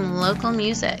enjoy some local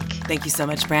music. Thank you so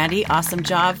much, Brandy. Awesome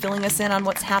job filling us in on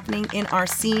what's happening in our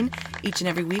scene each and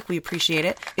every week. We appreciate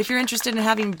it. If you're interested in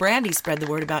having Brandy spread the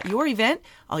word about your event,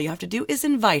 all you have to do is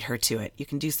invite her to it. You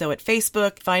can do so at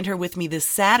Facebook. Find her with me this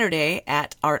Saturday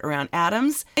at Art Around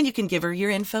Adams, and you can give her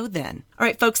your info then. All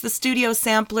right, folks, the Studio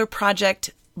Sampler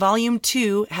Project Volume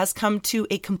 2 has come to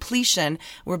a completion.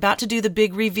 We're about to do the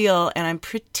big reveal, and I'm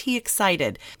pretty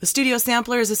excited. The Studio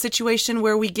Sampler is a situation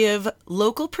where we give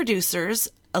local producers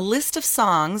a list of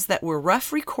songs that were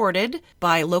rough recorded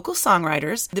by local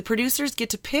songwriters. The producers get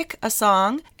to pick a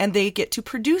song and they get to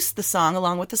produce the song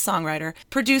along with the songwriter,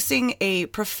 producing a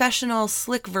professional,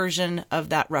 slick version of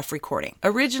that rough recording.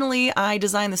 Originally, I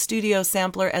designed the Studio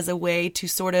Sampler as a way to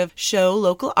sort of show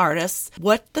local artists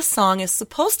what the song is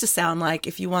supposed to sound like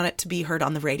if you want it to be heard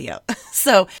on the radio.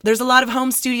 So there's a lot of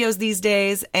home studios these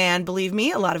days, and believe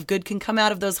me, a lot of good can come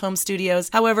out of those home studios.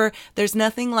 However, there's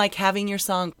nothing like having your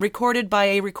song recorded by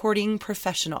a recording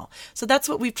professional. So that's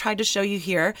what we've tried to show you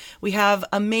here. We have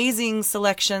amazing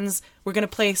selections We're going to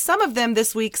play some of them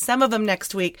this week, some of them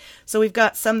next week. So we've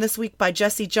got some this week by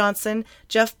Jesse Johnson,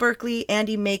 Jeff Berkeley,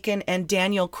 Andy Macon, and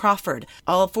Daniel Crawford.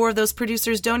 All 4 of those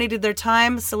producers donated their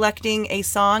time selecting a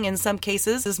song, in some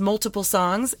cases, as multiple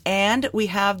songs, and we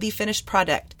have the finished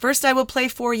product. First, I will play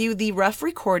for you the rough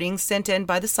recording sent in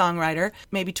by the songwriter,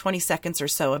 maybe 20 seconds or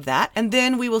so of that, and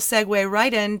then we will segue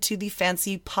right into the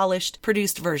fancy, polished,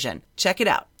 produced version. Check it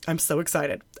out. I'm so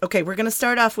excited. Okay, we're going to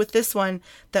start off with this one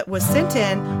that was sent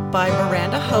in by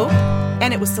Miranda Hope,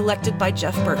 and it was selected by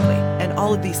Jeff Berkeley. And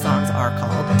all of these songs are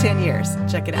called 10 Years.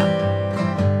 Check it out.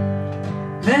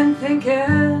 Been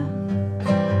thinking,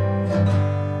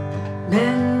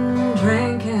 been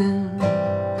drinking,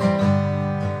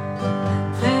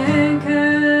 been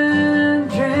thinking,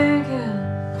 drinking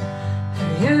for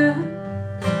you.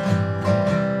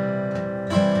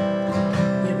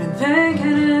 You've been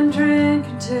thinking and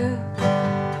drinking too.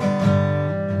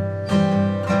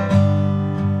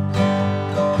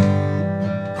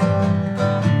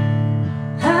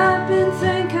 I've been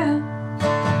thinking,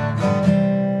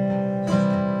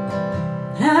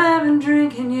 I've been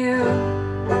drinking you.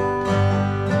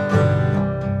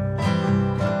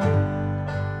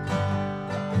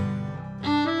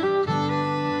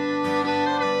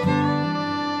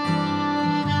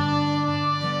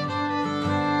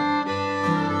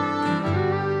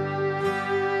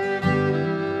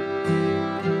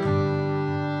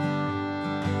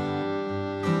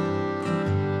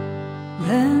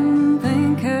 Been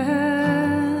thinking,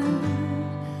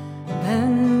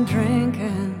 been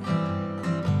drinking,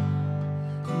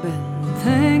 been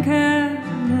thinking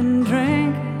and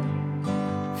drinking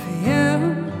for you.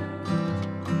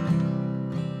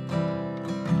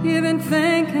 You've been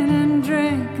thinking and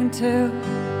drinking too.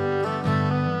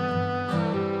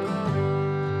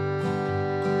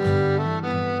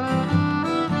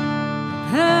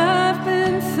 I've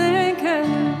been thinking,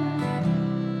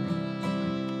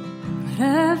 but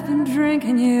I've been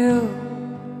drinking you.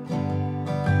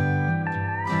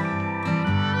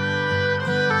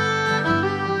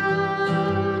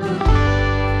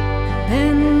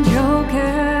 Been joking,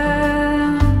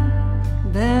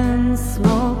 been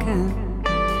smoking,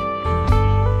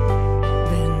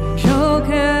 been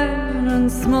joking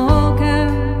and smoking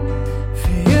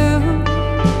for you.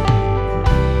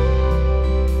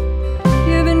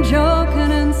 You've been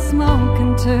joking and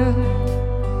smoking too.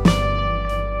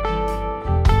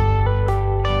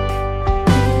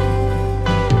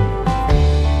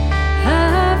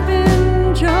 I've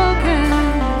been joking,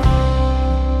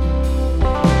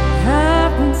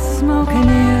 I've been smoking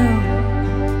you.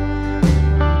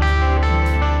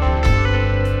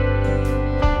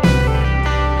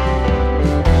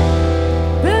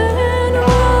 Been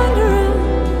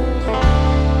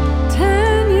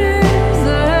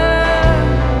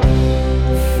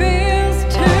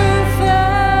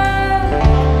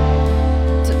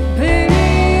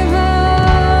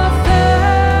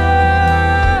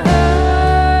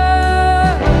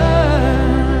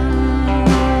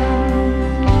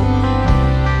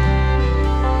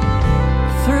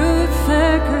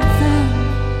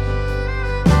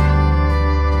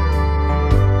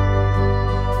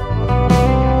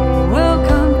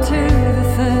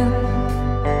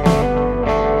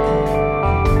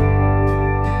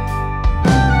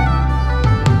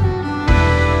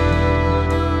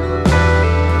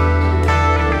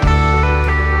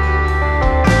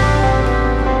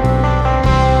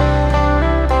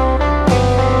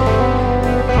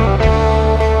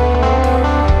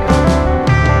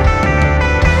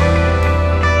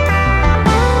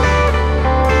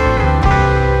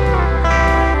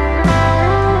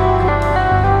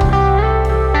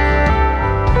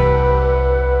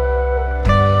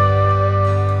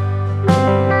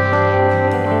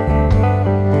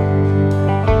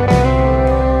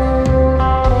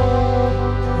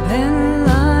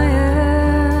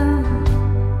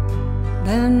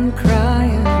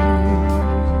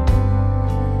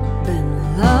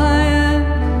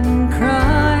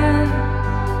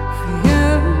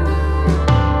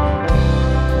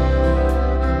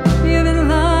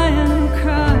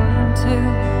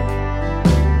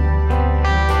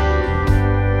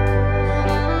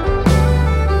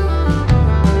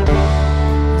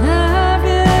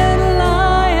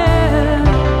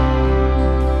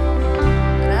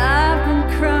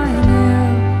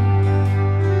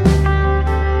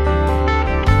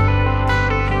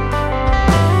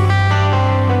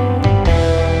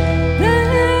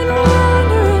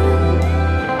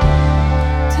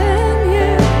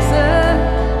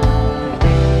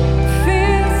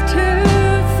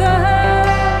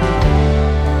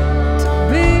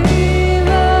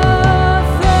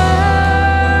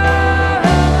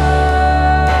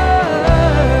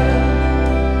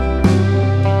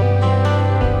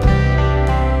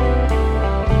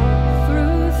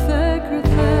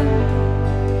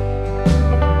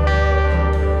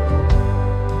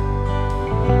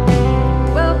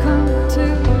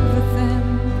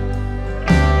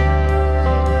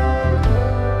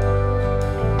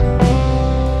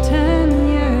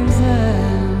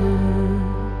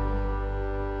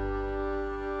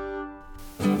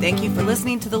for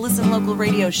listening to the Listen Local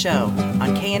radio show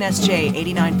on KNSJ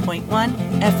 89.1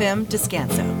 FM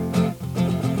Descanso.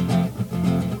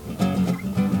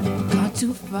 Gone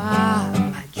too far,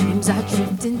 my dreams are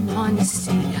drifting on the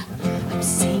sea. I'm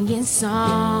singing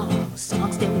songs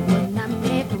that were not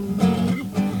meant for me.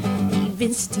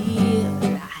 Even still,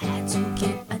 I had to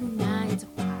get a 9 to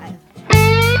 5.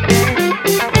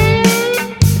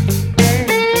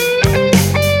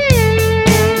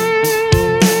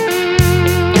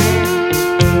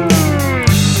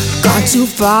 Gone too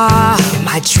far,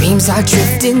 my dreams are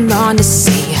drifting on the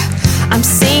sea. I'm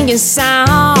singing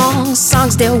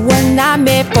songs that were not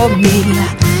meant for me.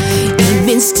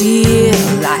 Even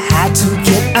still, I had to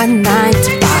get a 9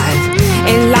 to 5.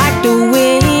 And like the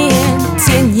wind,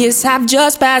 10 years have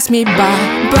just passed me by.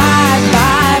 Bye,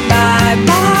 bye, bye,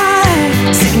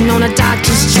 bye. Sitting on a dock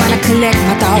just trying to collect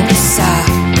my thoughts.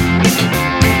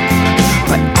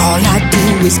 But all I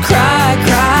do is cry,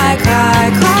 cry,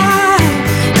 cry, cry.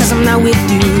 'Cause I'm not with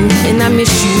you and I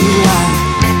miss you.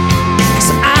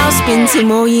 So I'll spend 10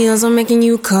 more years on making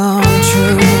you come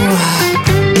true.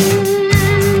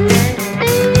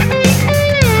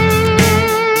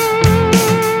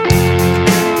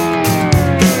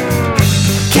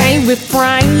 Can't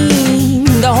refrain,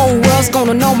 the whole world's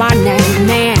gonna know my name,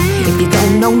 man. If you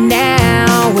don't know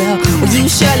now, well, you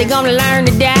surely gonna learn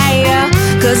today.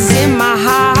 'Cause in my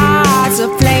heart's a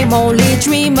flame only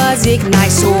dreamers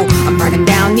ignite. So I'm burning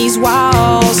down these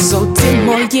walls, so 10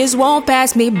 more years won't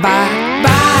pass me by.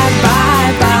 Bye,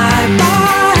 bye, bye,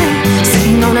 bye.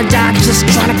 Sitting on a dock just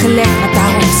trying to collect my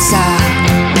thoughts.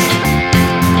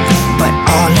 But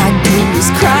all I do is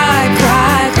cry,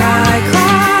 cry, cry,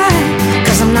 cry.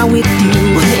 'Cause I'm not with you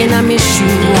and I miss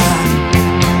you.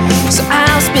 So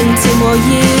I'll spend 10 more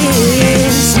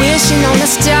years wishing on a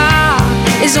star.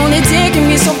 It's only taking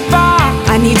me so far.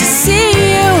 I need to see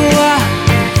you,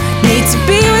 need to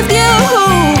be with you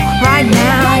right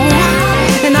now.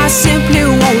 And I simply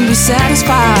won't be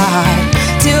satisfied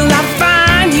till I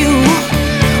find you.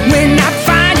 When I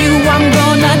find you, I'm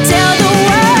gonna tell the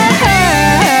world.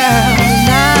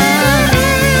 Yeah,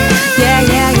 yeah,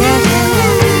 yeah, yeah.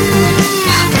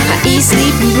 I eat,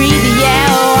 sleep, and breathe the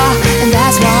air. And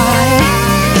that's why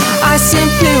I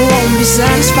simply won't be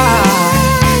satisfied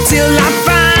till I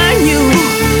find you.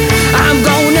 I'm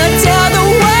gonna tell the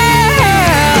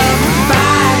world.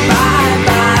 Bye, bye,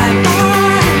 bye,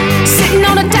 bye. Sitting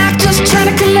on a dock just trying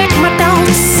to collect my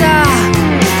thoughts.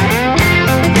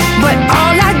 But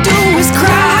all I do is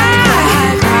cry,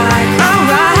 cry,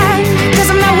 alright. 'Cause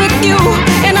I'm not with you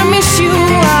and I miss you.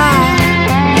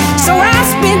 So I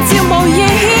spend 10 more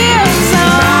years.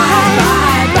 Bye,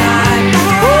 bye, bye,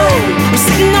 bye. I'm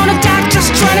sitting on a dock just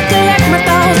trying to collect my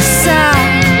thoughts.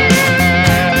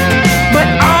 But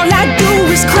all I do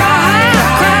is cry,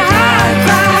 cry,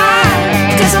 cry.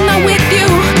 'Cause I'm not with you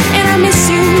and I miss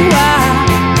you.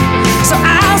 So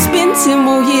I'll spend 10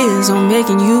 more years on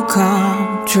making you come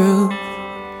true.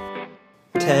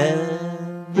 10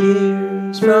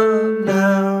 years from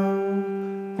now,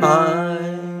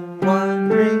 I'm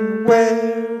wondering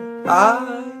where I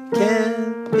can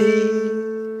be.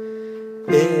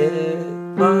 It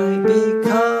might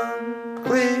become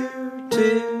clear to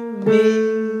me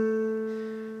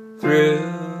through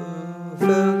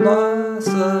philosophy.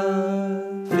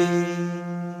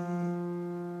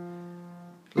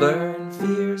 Learn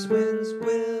fierce winds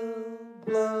will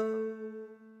blow.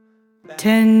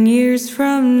 10 years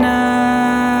from now,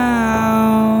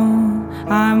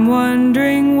 I'm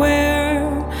wondering where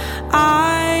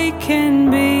I can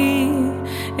be.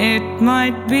 It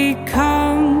might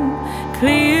become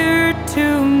clear to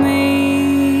me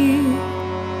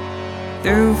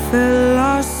through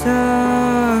philosophy.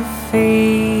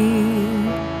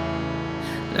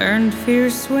 Learned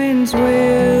fierce winds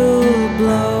will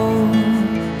blow,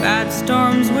 bad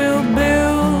storms will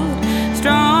build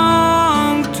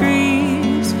strong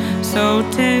trees. So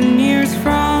 10 years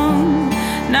from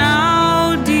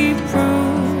now, deep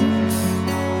roots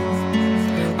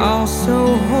also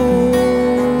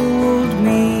hold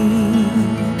me.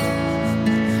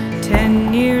 10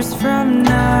 years from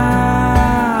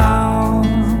now,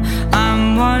 I'm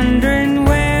wondering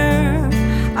where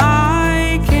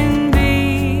I can be.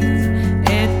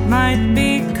 It might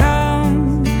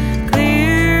become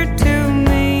clear to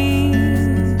me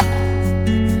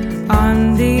on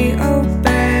the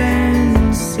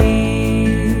open sea.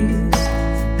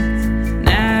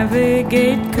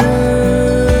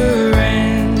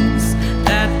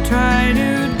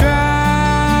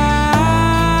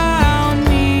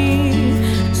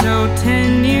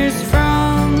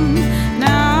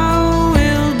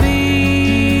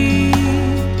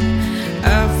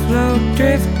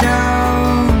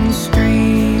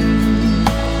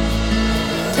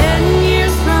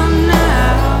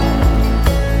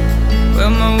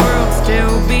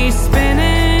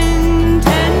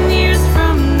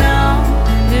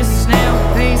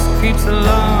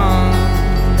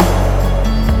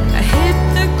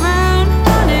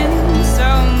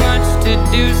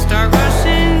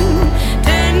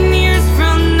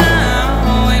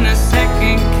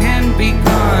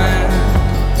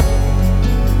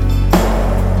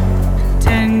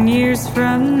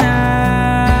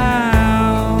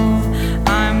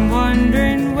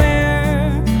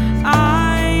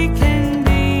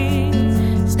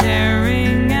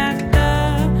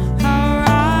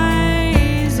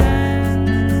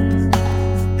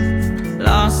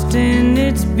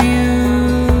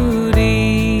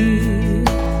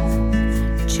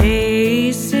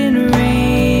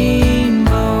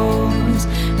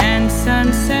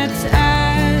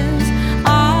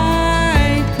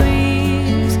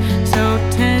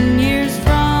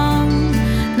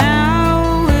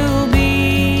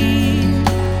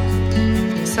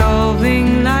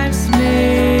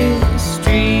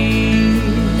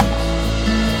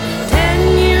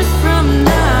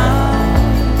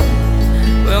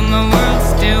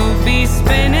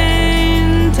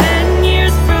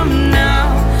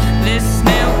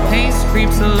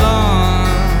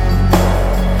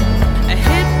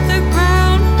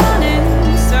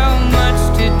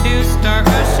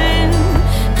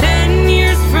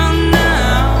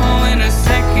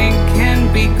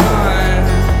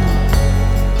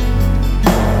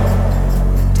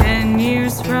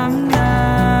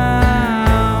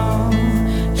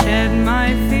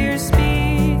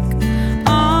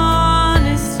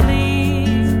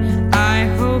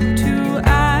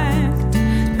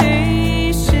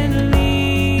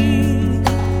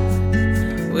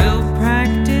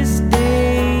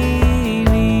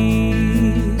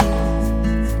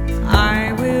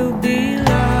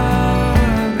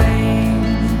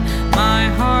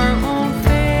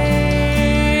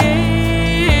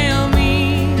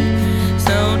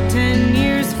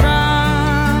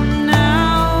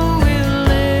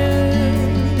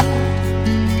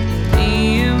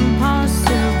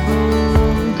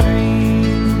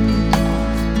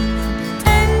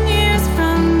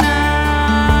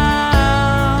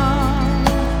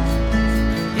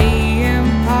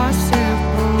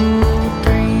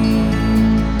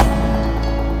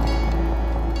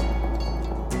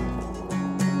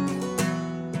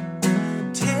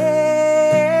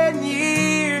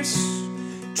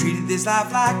 this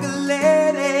life like a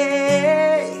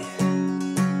lady.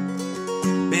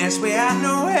 Best way I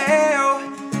know how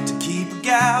to keep a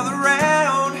gal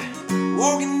around,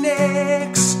 walking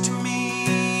next to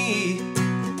me.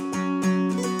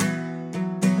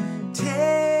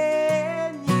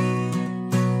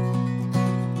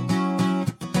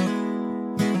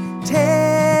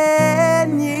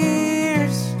 10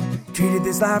 years, treated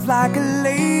this life like a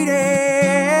lady.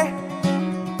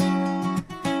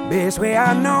 Best way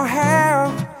I know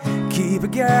how, keep a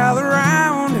gal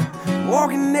around,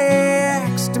 walking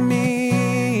next to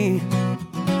me.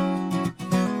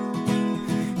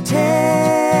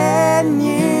 10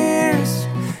 years,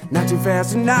 not too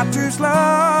fast and not too slow.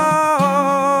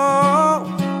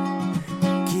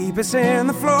 Keep us in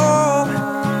the flow.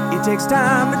 It takes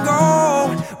time to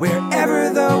go wherever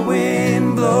the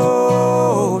wind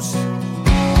blows.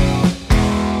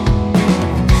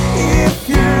 If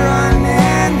you're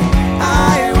running,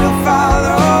 I will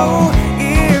follow.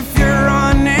 If you're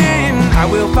running, I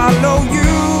will follow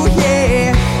you,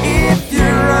 yeah. If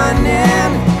you're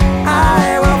running,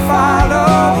 I will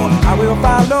follow. I will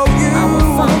follow you. I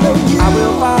will follow you. I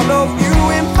will follow you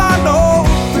and follow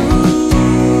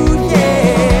through,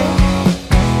 yeah.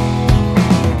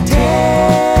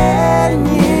 10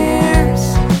 years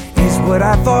is what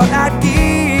I thought I'd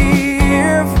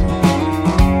give.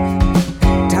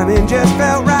 Timing just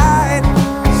felt right.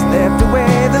 Slept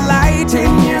away the light.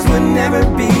 10 years would never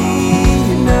be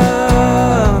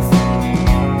enough.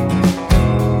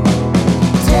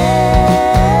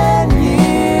 10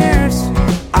 years,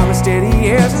 I was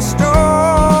steady as a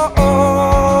stone,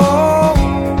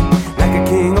 like a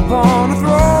king upon a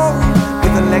throne,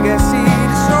 with a legacy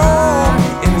to show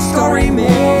and a story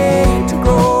made to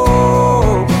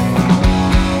grow.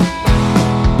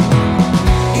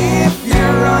 If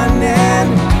you're running,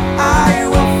 I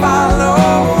will follow.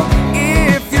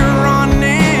 If you're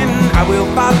running, I will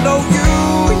follow you,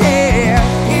 yeah.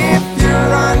 If you're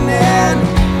running,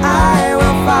 I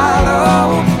will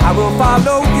follow. I will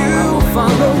follow you.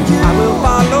 I will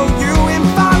follow you and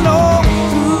follow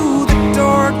through the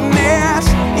darkness,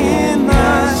 in the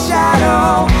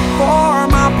shadow, for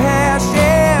my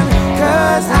passion.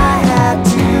 'Cause I had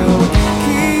to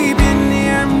keep it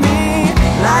near me,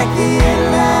 like the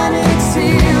Atlantic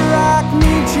Sea. Rock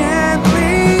me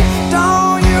gently,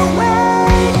 don't you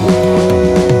wait.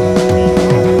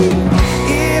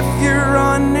 If you're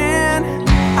running,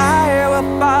 I will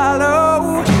follow.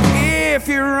 If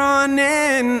you're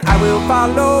running, I will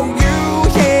follow you,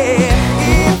 yeah.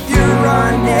 If you're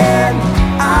running,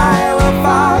 I will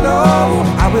follow.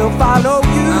 I will follow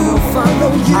you. I will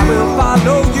follow you. I will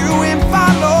follow you and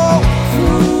follow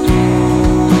through.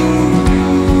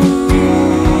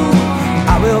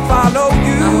 I will follow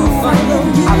you. I will follow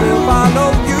you. I will follow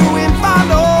you and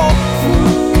follow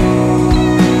through.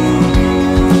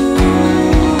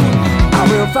 I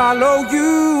will follow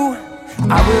you.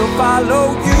 I will follow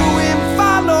you and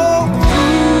follow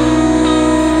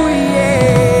through, yeah.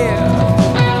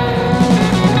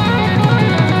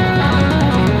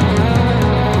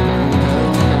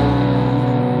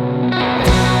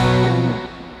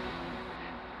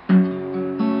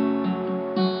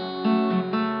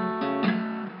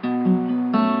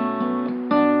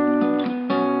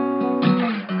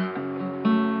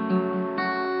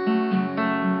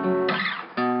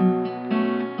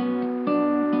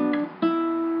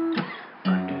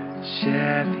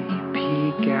 Chevy,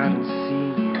 peek out and see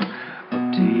you, up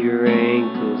to your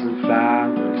ankles in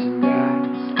flowers and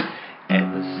grass.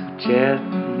 Ever so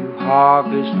gently you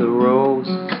harvest the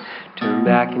roses. Turn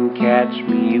back and catch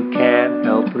me, you can't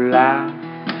help but laugh.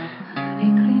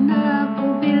 Honey, clean up,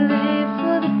 we'll be late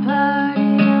for the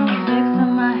party. I'll fix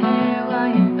up my hair while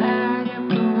you bag up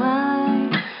the wine.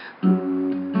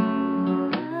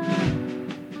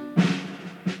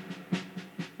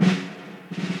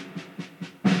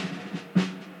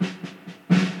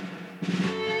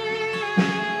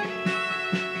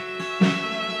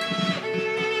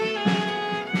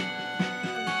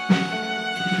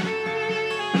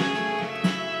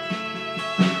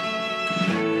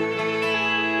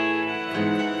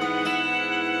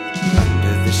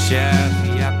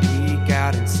 Chevy, I peek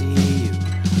out and see you,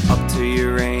 up to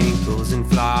your ankles in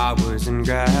flowers and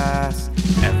grass.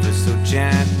 Ever so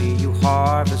gently you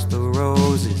harvest the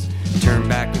roses. Turn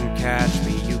back and catch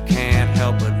me, you can't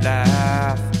help but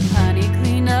laugh. Honey,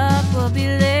 clean up, we'll be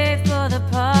late for the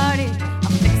party.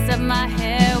 I'll fix up my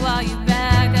hair while you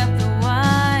bag up the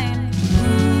wine.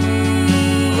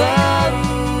 Ooh, oh,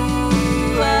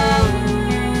 ooh, oh.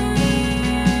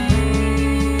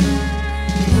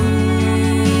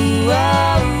 Ooh,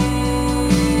 oh,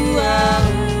 ooh, oh.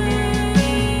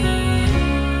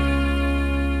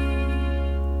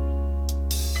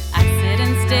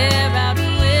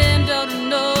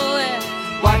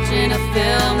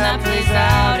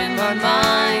 out in my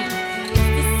mind. It's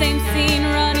the same scene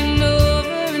running over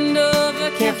and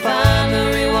over. Can't find the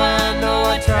rewind. No,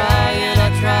 I try and I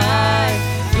try.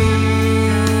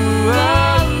 Ooh,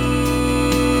 oh,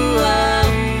 ooh, oh.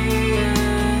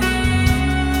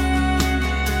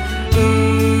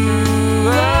 Ooh,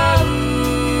 oh,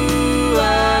 ooh,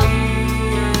 oh.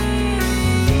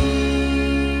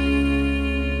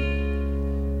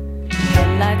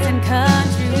 Headlights and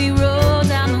country, we roll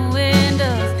down the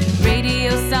windows.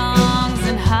 Radio songs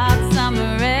and hot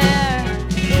summer air.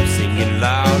 Singing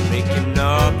loud, making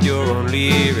up your own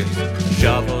lyrics.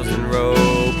 Shovels and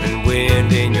rope and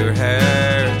wind in your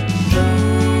hair.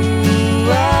 Ooh,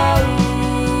 oh,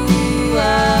 ooh,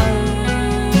 oh.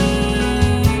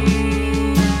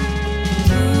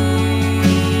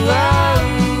 Ooh,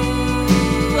 oh,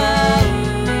 ooh, oh.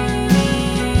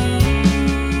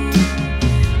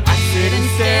 I sit and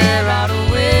stare out a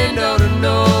window to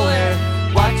nowhere,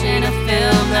 watching a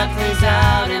film that plays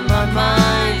out in my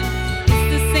mind. It's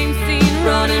the same scene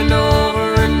running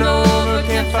over and over.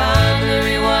 Can't find the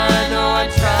rewind. No, I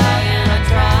try and I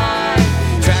try.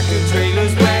 Tractor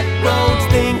trailers, wet roads,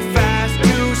 think fast,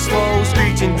 too slow.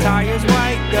 Screeching tires,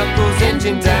 white knuckles,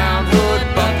 engine down, hood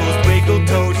buckles, wiggle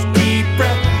toes, deep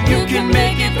breath. You can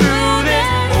make it through this.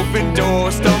 Open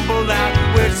door, stumble out.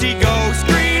 Where'd she go?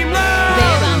 Scream loud.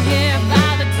 Babe, I'm here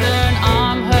by the turn.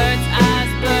 Arm hurts,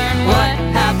 eyes burn. What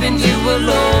happened? You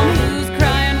alone? Who's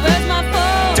crying? Where's my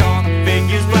phone? Dark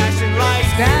figures, flashing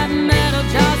lights. Scrap metal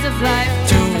jaws of life.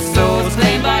 Two souls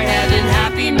claimed by heaven.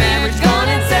 Happy marriage gone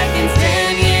in seconds.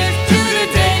 10 years to the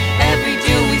day. Every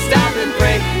June we stop and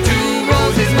pray. Two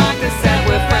roses mark the set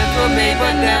where friends were made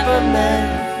but never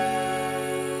met.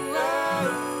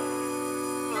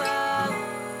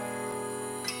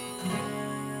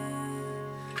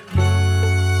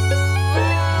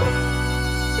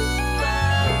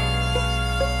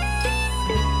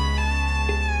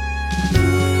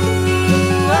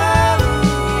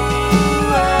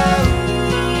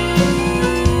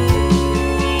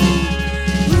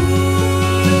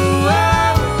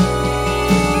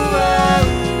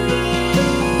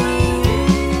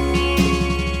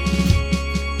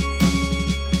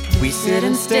 We sit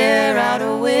and stare out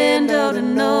a window to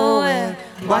nowhere,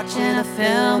 watching a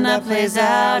film that plays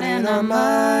out in our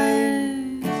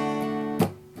minds.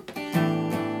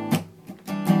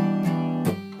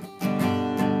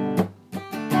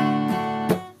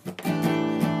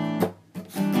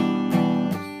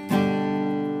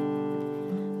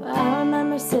 I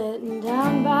remember sitting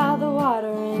down by the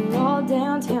water in old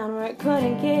downtown where it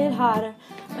couldn't get hotter,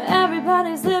 where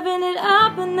everybody's living it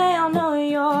up and they all know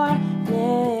your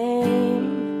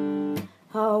name.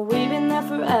 Oh, we've been there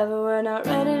forever, we're not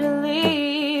ready to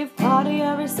leave. Party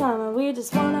every summer, we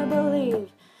just wanna believe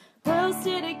we'll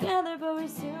stay together, but we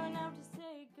soon have to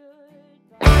say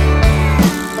goodbye.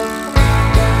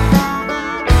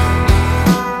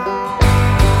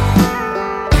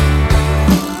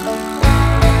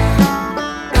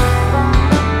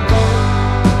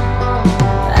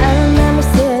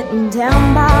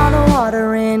 Down by the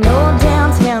water in old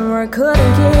downtown where it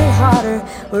couldn't get hotter,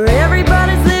 where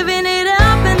everybody's living it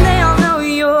up and they all know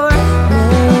your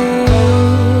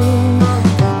name.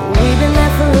 We've been there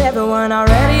forever, we're not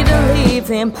ready to leave.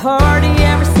 And party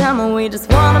every summer, we just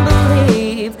wanna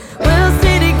believe we'll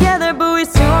stay together, but we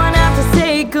soon have to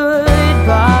say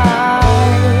goodbye.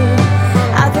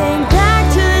 I think back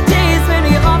to the days when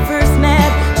we all first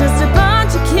met, just a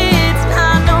bunch of kids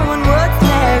not knowing what's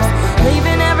next,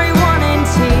 leaving everyone in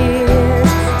tears,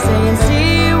 saying see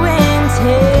you in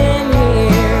 10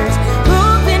 years.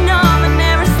 Moving on but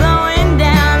never slowing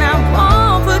down. I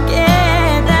won't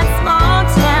forget that small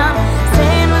town.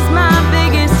 Saying was my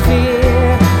biggest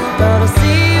fear, but I'll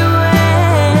see you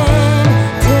in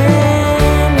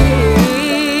 10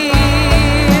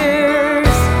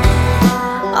 years.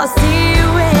 I'll see you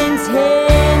in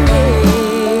 10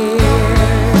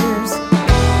 years.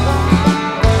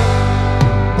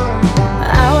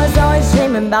 I was always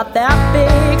dreaming about that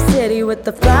big city with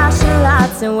the flashing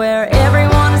lights and where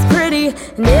everyone is pretty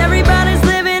and everybody's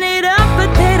living it up,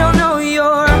 but they don't know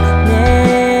your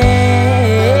name.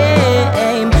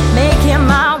 Making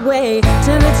my way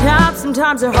to the top,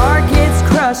 sometimes your heart gets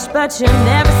crushed, but you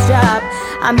never stop.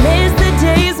 I miss the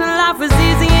days when life was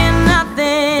easy and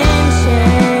nothing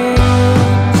changed.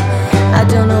 I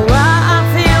don't know why I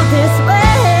feel this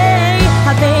way.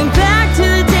 I think back to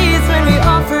the days when we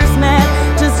all first met,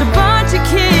 just a bunch of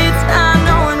kids not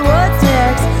knowing what's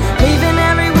next, leaving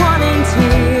everyone in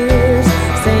tears,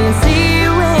 saying see you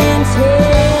in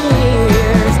 10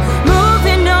 years.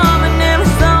 Moving on but never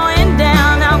slowing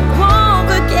down. I won't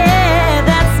forget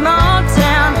that small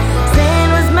town, saying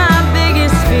was my big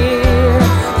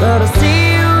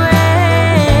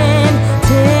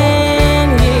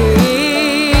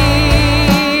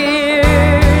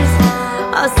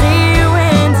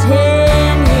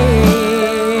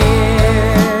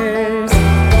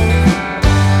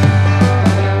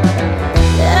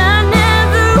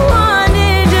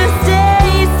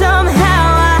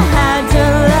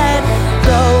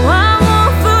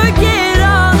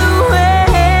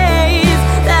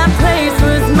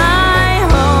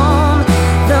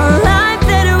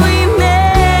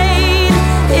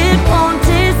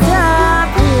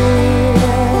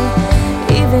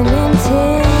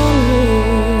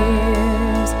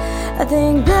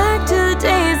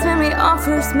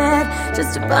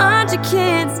Just a bunch of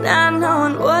kids not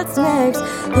knowing what's next,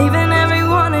 leaving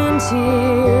everyone in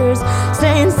tears,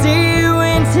 saying see you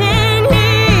in 10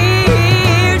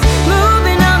 years.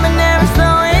 Moving on but never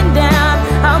slowing down.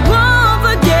 I won't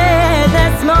forget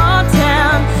that small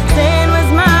town. Staying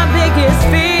was my biggest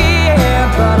fear,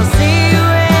 but I'll see you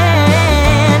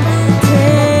in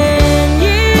 10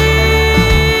 years.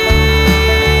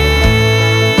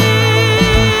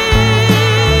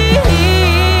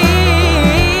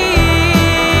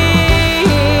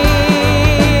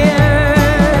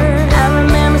 I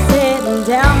remember sitting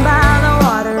down by the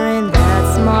water in that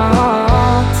small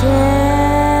town.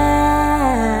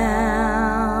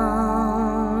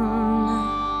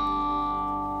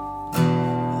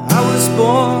 I was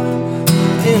born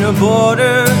in a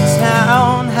border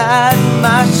town, had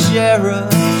my share of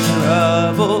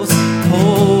troubles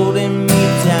holding me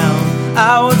down.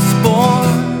 I was born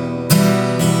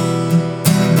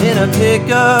in a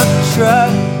pickup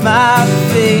truck, my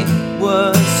fate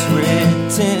was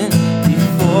written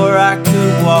before I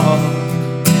could walk.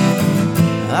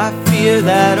 I fear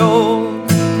that old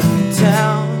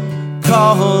town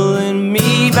calling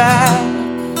me back.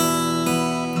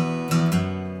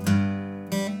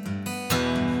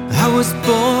 I was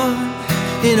born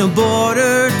in a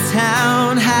border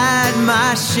town, had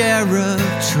my share of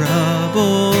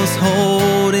troubles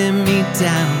holding me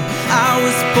down. I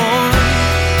was born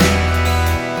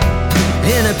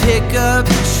in a pickup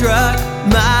truck,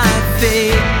 my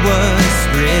fate was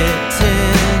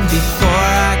written before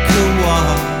I could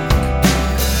walk.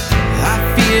 I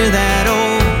fear that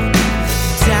old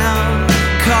town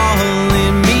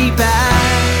calling me back.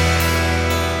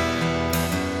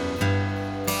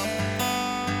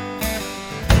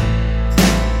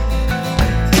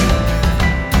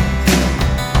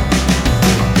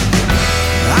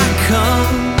 I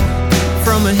come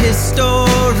from a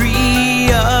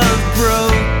history of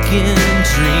broken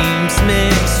dreams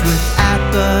mixed with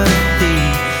apathy.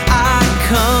 I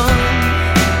come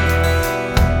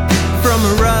from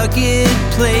a rugged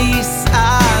place.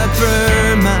 I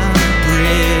burn my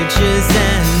bridges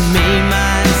and made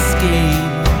my escape.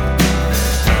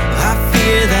 I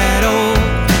fear that old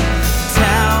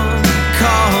town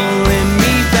calling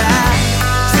me back.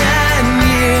 10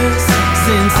 years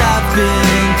since I've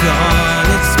been gone.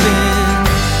 It's been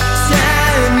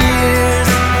 10 years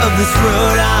of this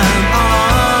road I'm on.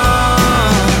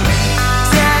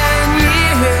 10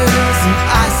 years and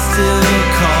I still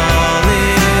call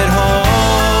it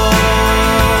home.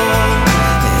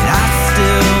 And I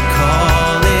still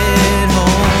call it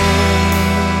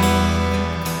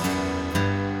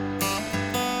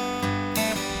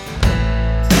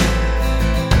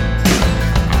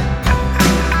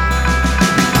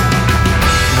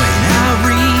When I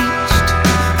reached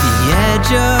the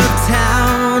edge of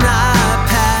town, I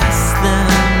passed them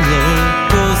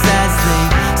locals as they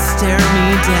stared me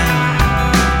down.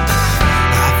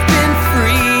 I've been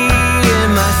free in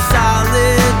my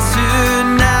solitude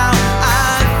now.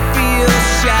 I feel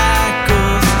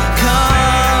shackles coming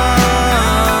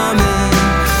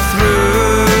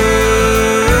through.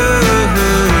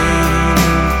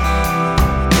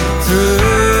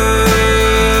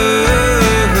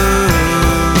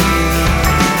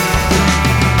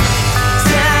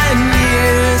 10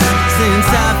 years since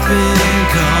I've been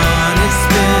gone. It's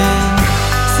been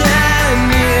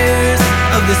 10 years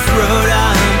of this road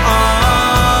I'm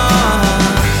on.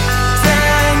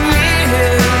 10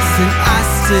 years and I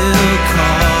still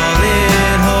call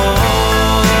it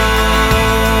home.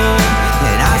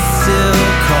 And I still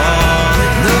call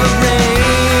it. The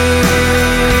rain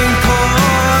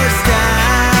pours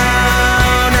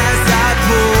down as I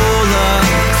pull up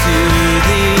to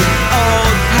the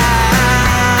old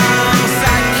house.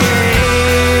 I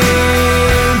came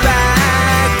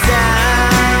back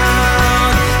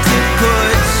down to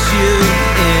put you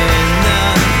in the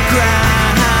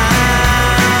ground.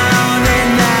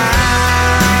 And now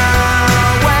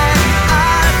when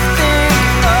I think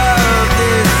of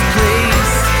this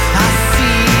place, I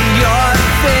see your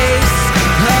face,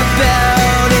 a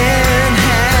belt in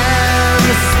hand,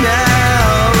 the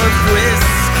smell of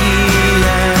whiskey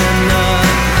and the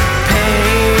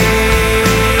pain.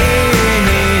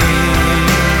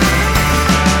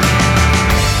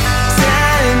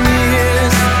 10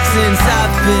 years since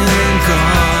I've been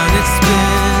gone. It's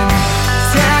been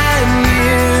 10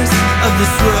 years of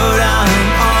this road I'm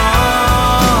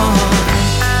on.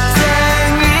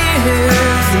 10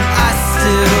 years and I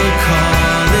still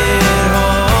call it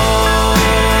home.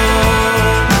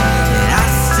 And I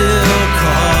still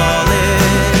call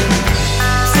it.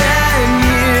 10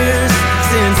 years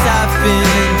since I've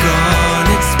been gone.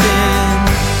 It's been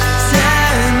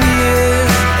 10 years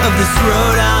this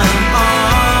road I'm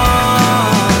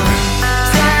on.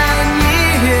 10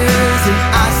 years and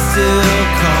I still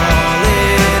call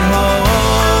it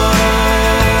home.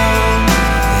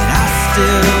 And I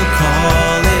still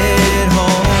call it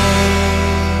home.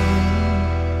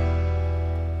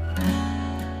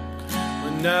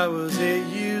 When I was 8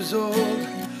 years old,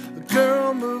 a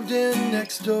girl moved in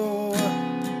next door.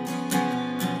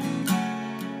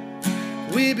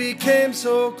 We became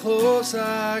so close,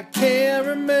 I can't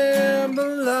remember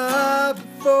life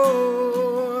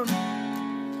before.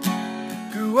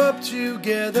 Grew up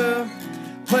together,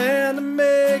 planned to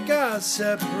make our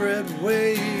separate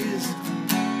ways,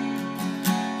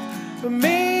 but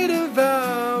made a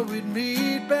vow we'd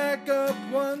meet back up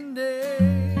one day.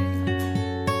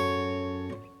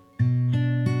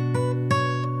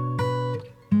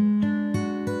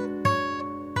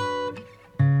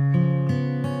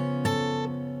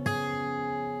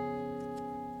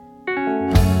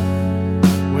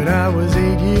 When I was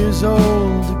 8 years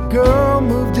old, a girl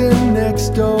moved in next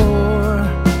door.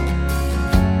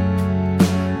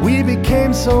 We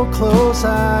became so close,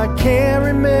 I can't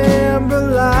remember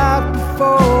life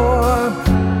before.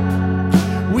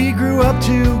 We grew up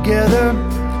together,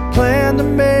 planned to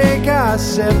make our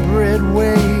separate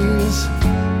ways.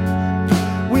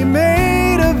 We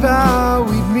made a vow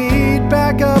we'd meet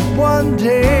back up one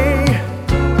day.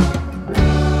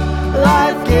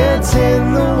 Life gets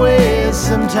in the way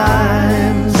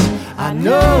sometimes, I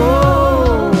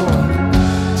know.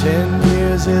 10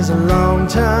 years is a long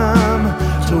time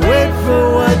to wait for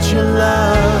what you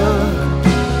love.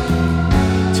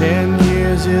 10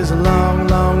 years is a long,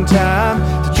 long time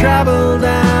to travel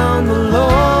down the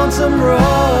lonesome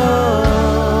road.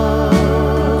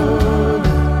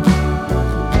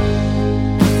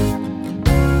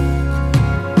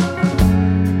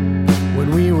 When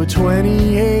we were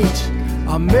 28,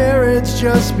 our marriage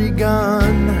just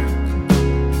begun.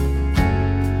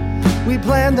 We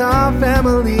planned our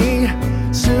family,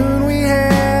 soon we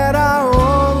had our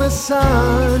only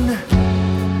son.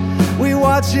 We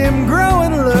watched him grow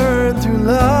and learn through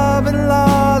love and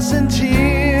loss and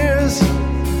tears.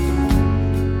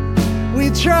 We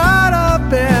tried our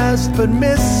best but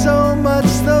missed so much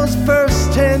those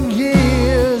first 10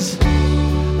 years.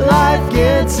 Life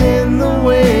gets in the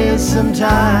way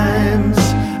sometimes,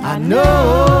 I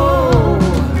know.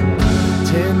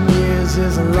 10 years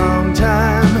is a long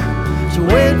time to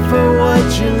wait for what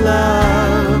you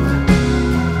love.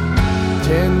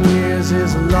 10 years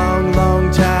is a long, long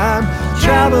time to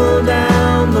travel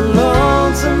down the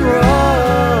lonesome road.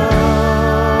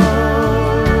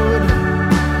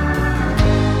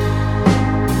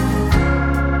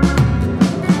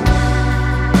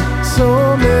 So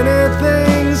many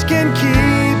things can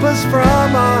keep us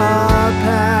from our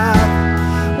path.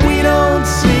 We don't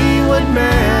see what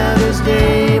matters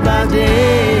day by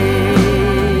day.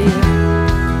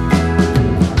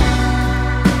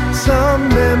 Some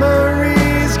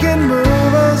memories can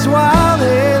move us while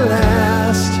they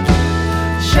last.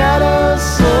 Shadows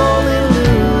slowly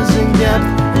losing depth,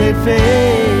 they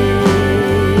fade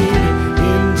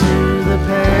into the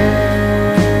past.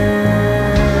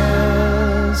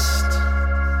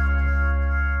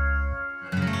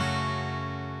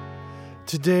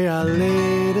 Today I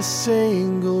laid a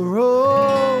single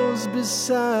rose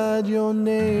beside your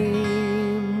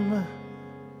name.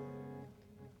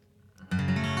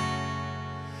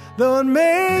 Though it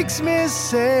makes me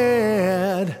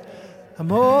sad,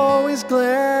 I'm always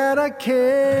glad I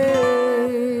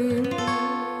came.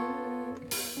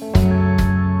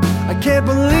 I can't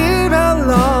believe how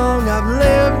long I've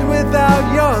lived without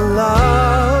your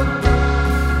love.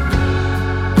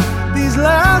 These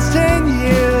last 10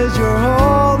 years, you're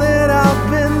all that I've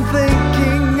been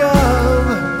thinking of.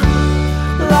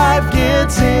 Life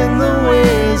gets in the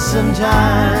way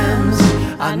sometimes,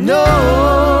 I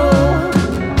know.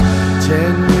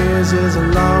 10 years is a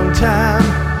long time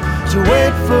to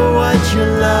wait for what you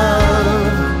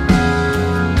love.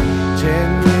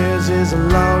 10 years is a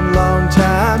long, long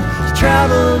time to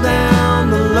travel down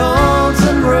the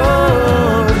lonesome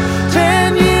road.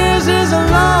 10 years is a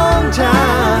long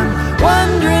time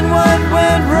wondering what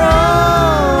went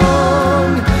wrong.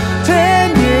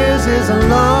 10 years is a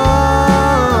long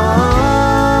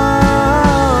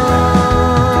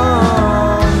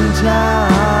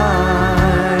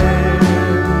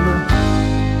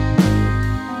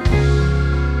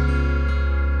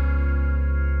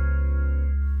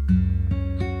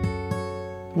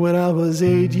When I was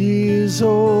 8 years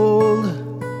old,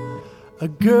 a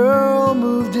girl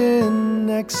moved in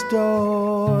next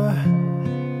door.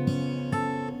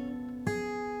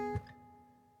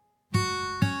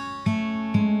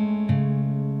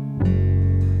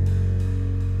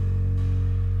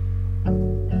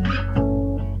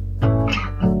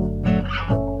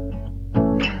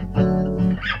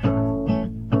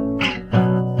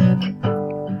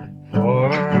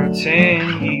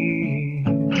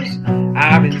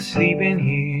 I've been sleeping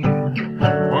here,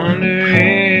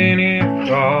 wondering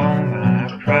if all my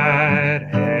pride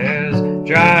has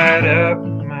dried up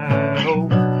my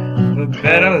hope of a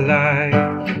better life.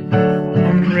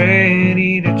 I'm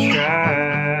ready to try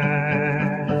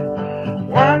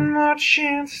one more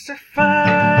chance to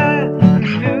find a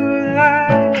new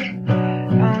life.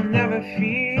 I'll never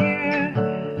fear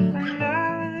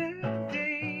another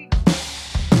day.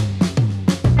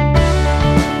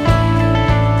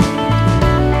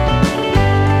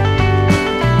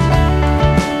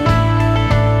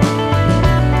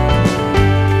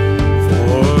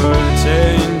 For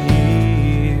 10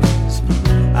 years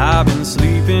I've been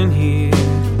sleeping here,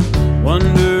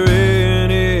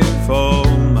 wondering if all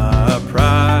my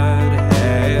pride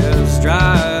has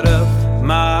dried up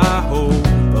my hope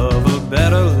of a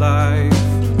better life.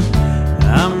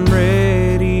 I'm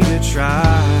ready to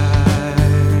try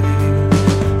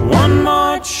one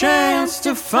more chance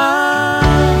to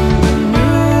find a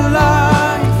new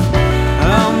life.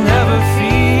 I'll never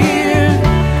fear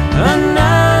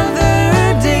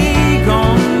another day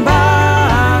gone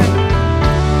by.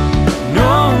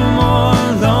 No more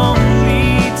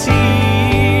lonely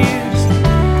tears.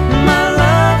 My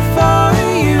love for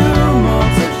you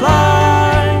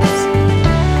multiplies,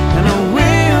 and I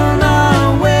will not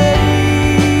wait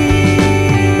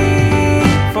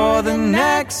for the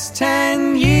next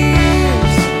 10 years.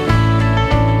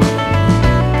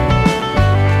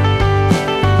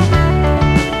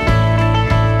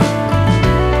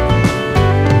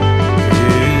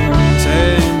 In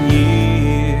 10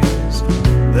 years,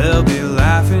 they'll be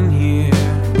laughing here,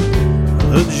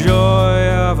 the joy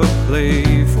of a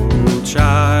playful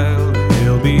child.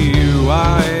 He'll be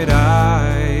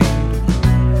wide-eyed,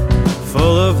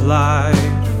 full of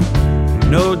life,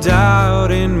 no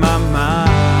doubt in my mind.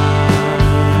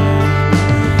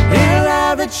 He'll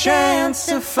have a chance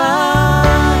to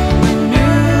find a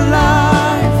new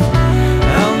life.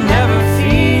 I'll never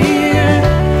fear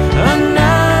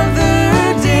another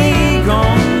day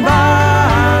gone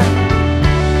by.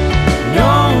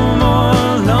 No more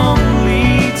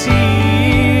lonely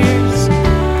tears.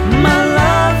 My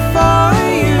love for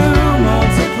you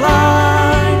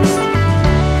multiplies,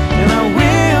 and I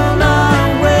will not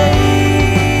wait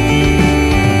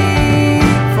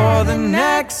for the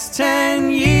next 10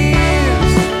 years.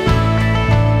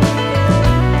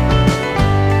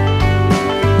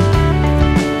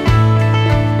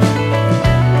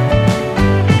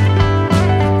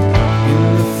 In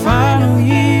the final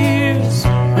years,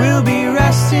 we'll be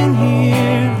resting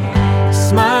here,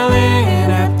 smiling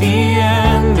at the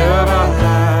end of our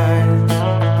lives,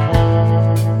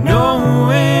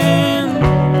 knowing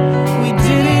we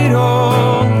did it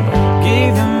all,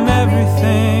 gave them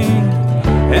everything,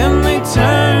 and they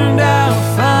turned out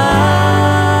fine.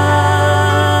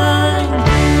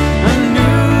 A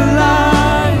new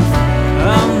life,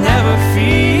 I'll never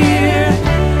fear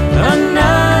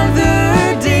another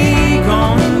day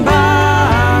gone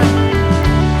by.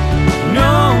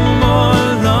 No more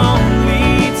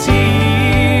lonely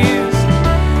tears.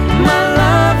 My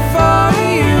love for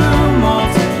you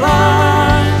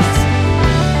multiplies.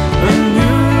 A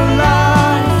new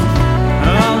life,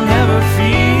 I'll never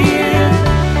fear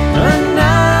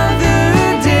another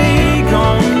day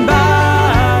gone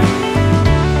by.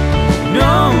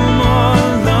 No more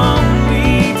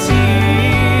lonely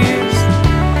tears.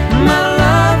 My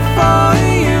love for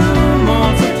you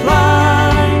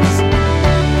multiplies,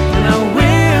 and I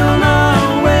will not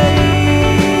wait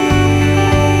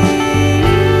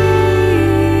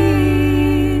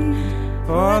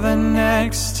for the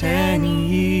next 10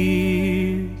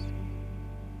 years.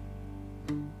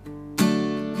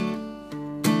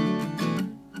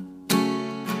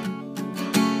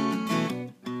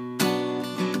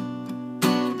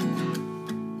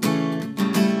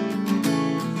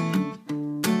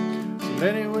 So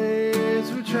many ways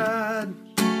we tried,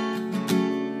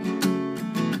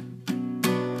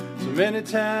 so many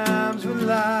times we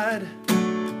lied.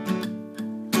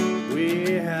 We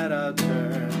had our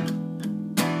turn,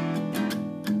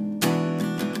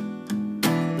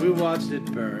 we watched it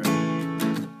burn.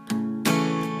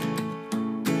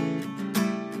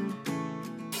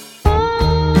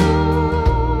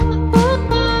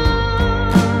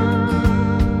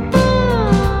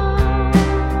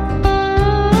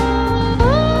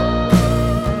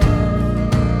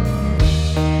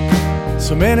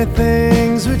 So many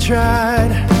things we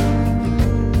tried,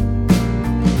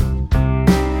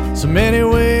 so many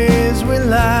ways we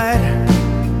lied.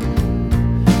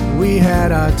 We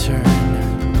had our turn,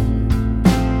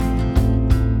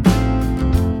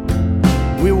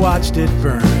 we watched it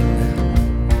burn.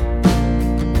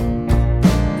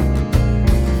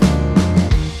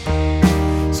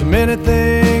 many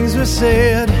things were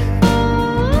said,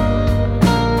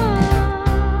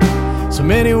 so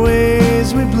many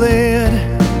ways we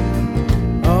bled.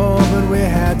 Oh, but we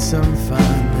had some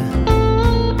fun.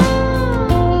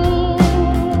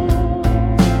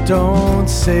 Don't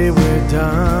say we're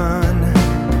done.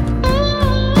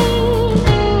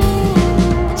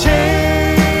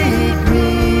 Take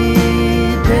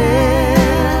me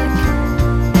back.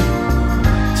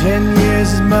 10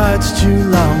 years is much too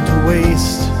long to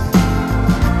waste.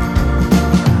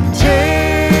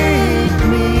 Take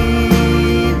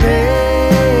me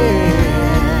back.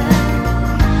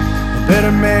 A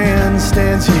better man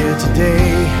stands here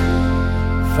today.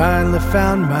 Finally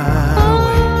found my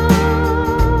way.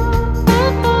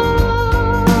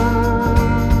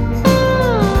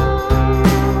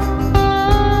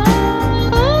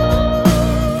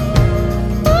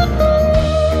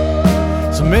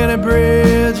 Many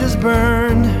bridges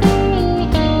burned,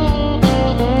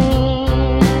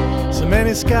 so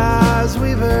many skies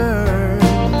we've earned.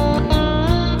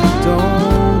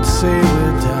 Don't say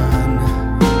we're done,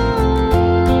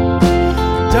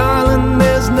 darling,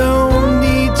 there's no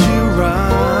need to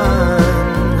run.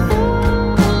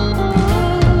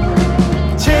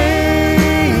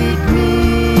 Take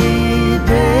me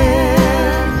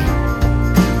back.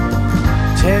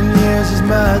 10 years is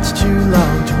much too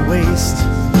long to waste.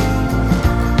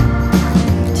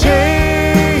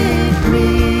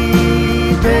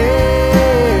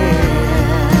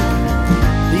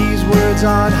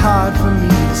 Aren't hard for me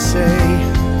to say,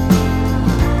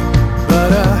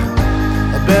 but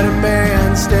a better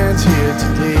man stands here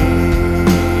today.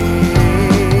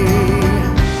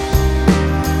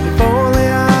 If only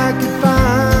I could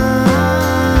find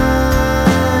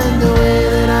a way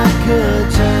that I could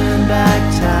turn back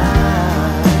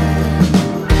time.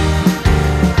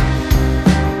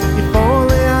 If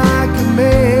only I could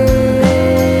make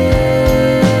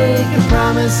a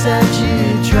promise that you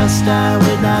trust I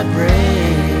would not break.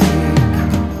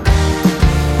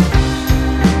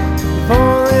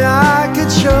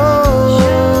 Show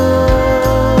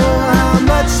how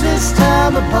much this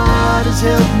time apart has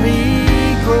helped me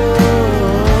grow.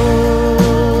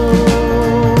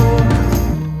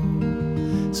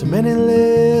 So many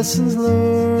lessons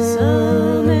learned,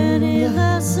 so many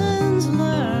lessons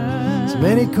learned, so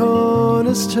many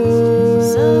corners turned,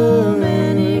 so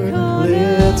many corners.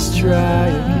 Let's try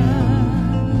again.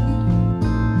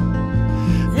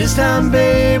 This time,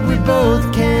 babe, we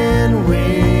both can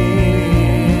win.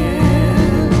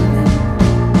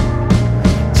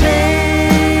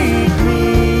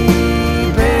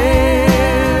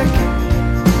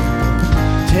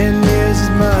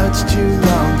 Too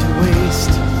long to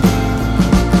waste.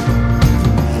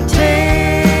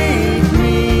 Take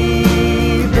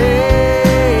me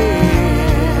back.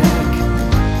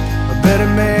 A better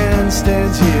man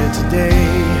stands here today.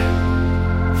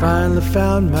 Finally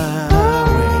found my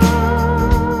way.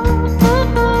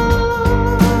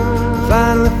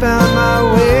 Finally found my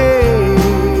way.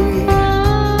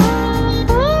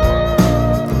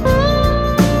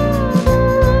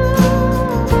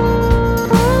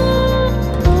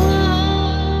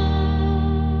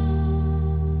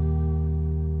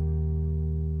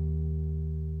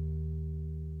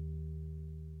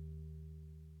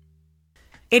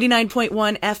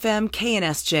 .1 FM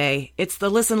KNSJ. It's the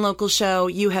Listen Local show.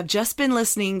 You have just been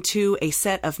listening to a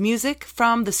set of music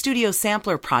from the Studio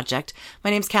Sampler Project. My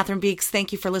name's Catherine Beeks.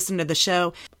 Thank you for listening to the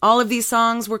show. All of these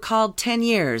songs were called 10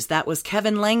 Years. That was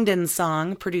Kevin Langdon's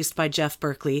song, produced by Jeff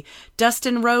Berkeley.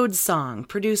 Dustin Rhodes' song,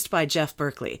 produced by Jeff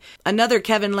Berkeley. Another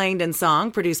Kevin Langdon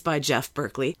song, produced by Jeff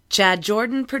Berkeley. Chad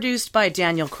Jordan, produced by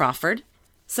Daniel Crawford.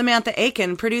 Samantha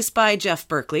Aiken, produced by Jeff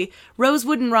Berkeley.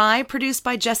 Rosewood and Rye, produced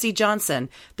by Jesse Johnson.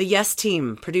 The Yes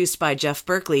Team, produced by Jeff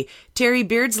Berkeley. Terry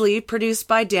Beardsley, produced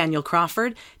by Daniel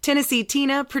Crawford. Tennessee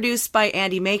Tina, produced by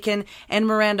Andy Macon. And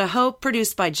Miranda Hope,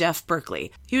 produced by Jeff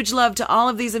Berkeley. Huge love to all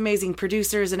of these amazing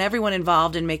producers and everyone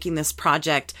involved in making this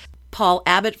project. Paul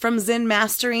Abbott from Zen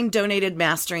Mastering donated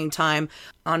mastering time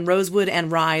on Rosewood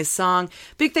and Rye's song.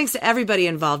 Big thanks to everybody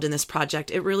involved in this project.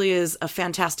 It really is a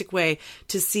fantastic way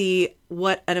to see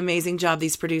what an amazing job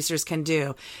these producers can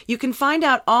do. You can find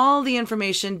out all the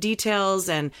information, details,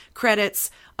 and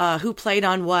credits, who played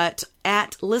on what,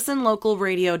 at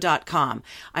listenlocalradio.com.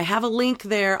 I have a link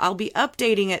there. I'll be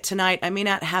updating it tonight. I may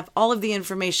not have all of the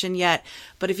information yet,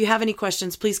 but if you have any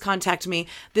questions, please contact me.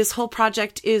 This whole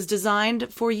project is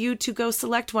designed for you to go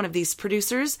select one of these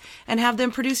producers and have them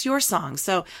produce your song.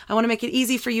 So I want to make it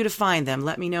easy for you to find them.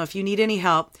 Let me know if you need any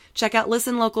help. Check out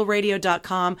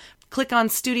listenlocalradio.com. Click on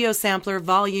Studio Sampler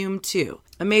Volume 2.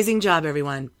 Amazing job,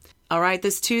 everyone. All right,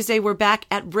 this Tuesday we're back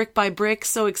at Brick by Brick.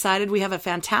 So excited. We have a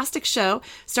fantastic show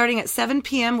starting at 7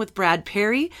 p.m. with Brad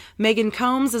Perry. Megan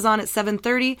Combs is on at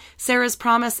 7:30. Sarah's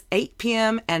Promise, 8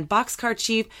 p.m. And Boxcar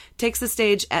Chief takes the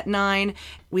stage at 9.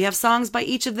 We have songs by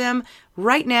each of them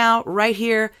right now, right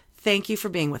here. Thank you for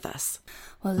being with us.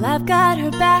 Well, I've got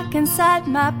her back inside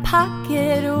my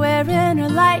pocket, wearing her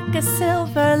like a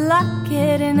silver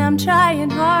locket, and I'm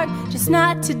trying hard just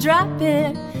not to drop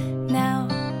it now.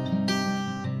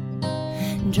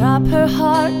 Drop her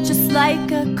heart just like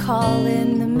a call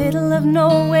in the middle of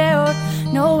nowhere or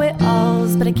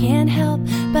know-it-alls, but I can't help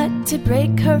but to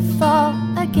break her fall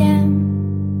again.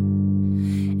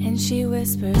 And she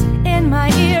whispers in my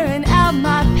ear and out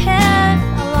my pen,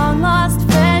 a long-lost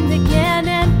friend again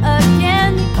and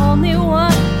again, the only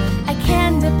one I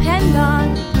can depend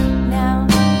on now.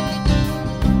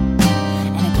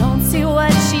 And I don't see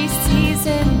what she sees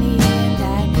in me, and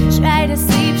I try to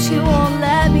sleep, she won't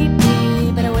let me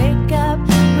be, but I wake up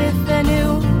with a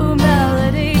new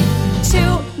melody.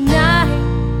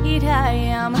 Tonight I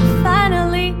am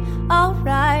finally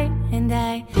alright, and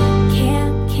I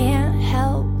can't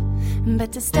help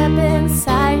but to step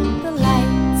inside the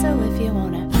light. So if you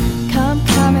wanna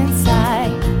come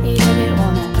inside, if you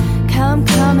wanna come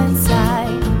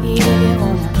inside, if you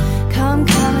wanna come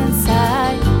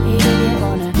inside, if you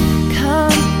wanna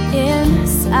come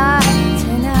inside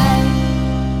tonight,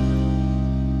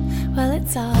 well,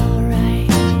 it's alright.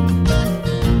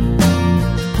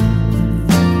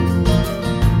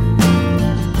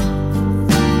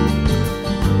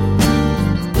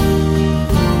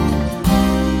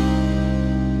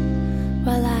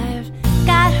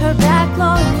 Back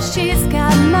long as she's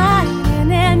got mine,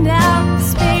 in and out of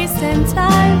space and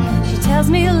time. She tells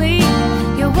me leave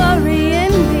your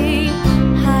worrying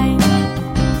behind, and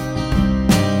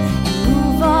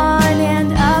move on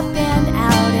and up and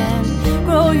out, and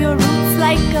grow your roots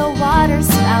like a water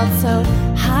spout so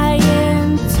high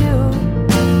into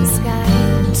the sky.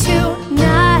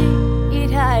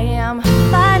 Tonight I am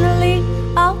finally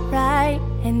alright,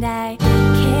 and I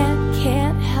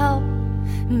can't help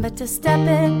but to step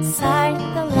inside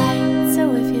the light.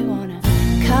 So if you wanna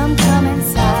come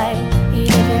inside, if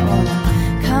you wanna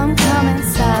come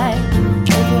inside,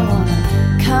 if you wanna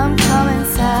come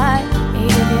inside,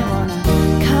 if you wanna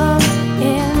come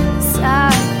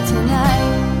inside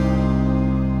tonight,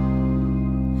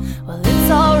 well, it's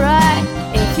alright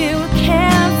if you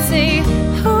can't see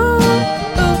who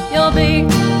you'll be,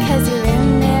 'cause you're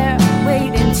in there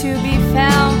waiting to be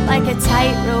found, like a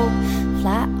tightrope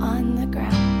flat on the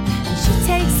ground.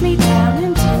 Takes me down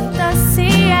into the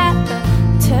sea at the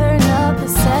turn of the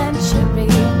century.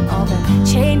 All the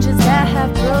changes that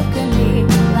have broken me,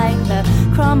 like the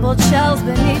crumbled shells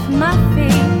beneath my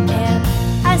feet. And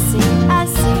I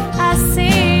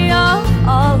see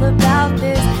all about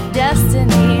this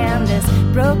destiny and this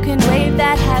broken wave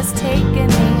that has taken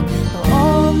me, will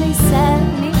only set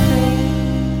me free.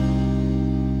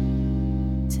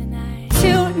 Tonight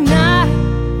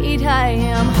I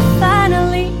am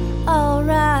finally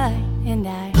alright, and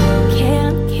I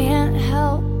can't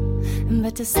help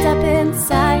but to step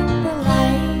inside the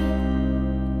light.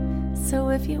 So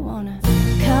if you wanna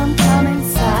come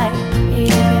inside, if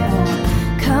you wanna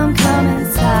come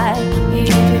inside, if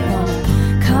you wanna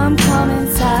come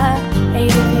inside,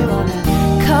 if you wanna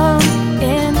come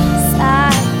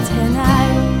inside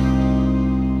tonight,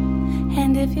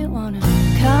 and if you wanna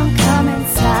come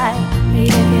inside,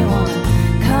 if you wanna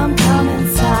come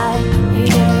inside,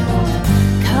 if you wanna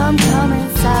come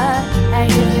inside,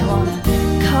 and if you wanna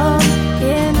come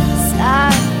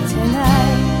inside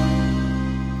tonight,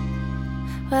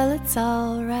 well, it's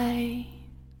alright.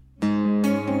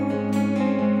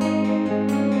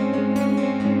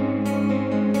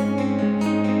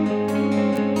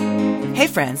 Hey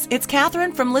friends, it's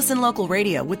Catherine from Listen Local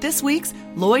Radio with this week's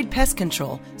Lloyd Pest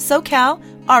Control SoCal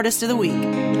Artist of the Week.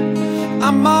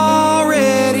 I'm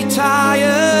already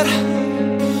tired,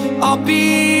 all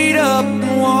beat up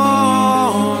and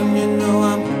worn. You know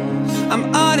I'm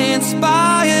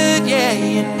uninspired. Yeah,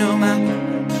 you know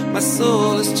my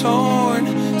soul is torn,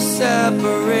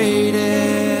 separated.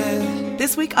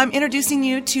 This week I'm introducing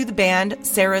you to the band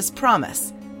Sarah's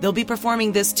Promise. They'll be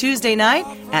performing this Tuesday night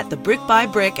at the Brick by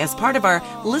Brick as part of our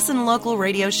Listen Local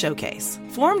Radio Showcase.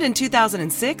 Formed in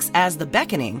 2006 as The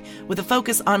Beckoning, with a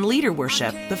focus on leader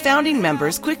worship, the founding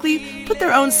members quickly put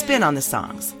their own spin on the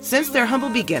songs. Since their humble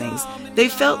beginnings, they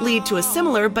felt lead to a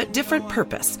similar but different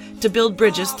purpose, to build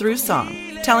bridges through song,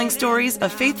 telling stories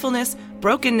of faithfulness,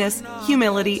 brokenness,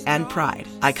 humility, and pride.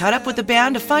 I caught up with the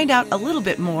band to find out a little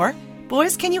bit more.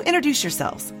 Boys, can you introduce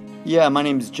yourselves? Yeah, my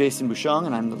name is Jason Bouchon,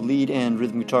 and I'm the lead and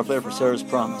rhythm guitar player for Sarah's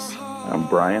Promise. I'm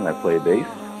Brian, I play bass.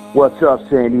 What's up,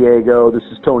 San Diego? This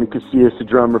is Tony Casillas, the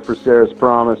drummer for Sarah's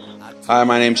Promise. Hi,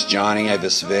 my name's Johnny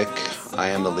Ivasvik. I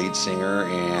am the lead singer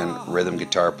and rhythm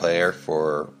guitar player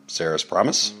for Sarah's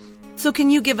Promise. So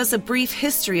can you give us a brief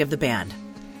history of the band?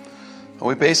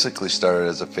 We basically started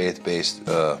as a faith-based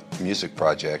music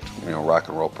project, rock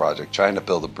and roll project, trying to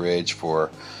build a bridge for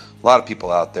a lot of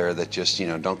people out there that just,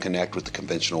 don't connect with the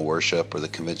conventional worship or the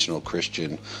conventional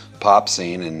Christian pop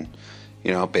scene. And,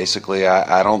 basically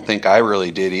I don't think I really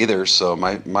did either. So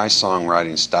my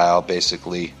songwriting style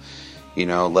basically,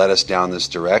 led us down this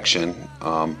direction,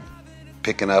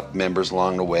 picking up members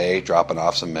along the way, dropping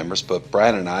off some members. But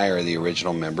Brian and I are the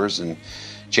original members, and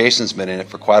Jason's been in it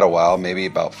for quite a while, maybe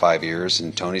about 5 years,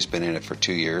 and Tony's been in it for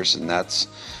 2 years, and that's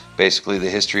basically the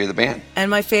history of the band.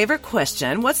 And my favorite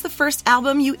question, what's the first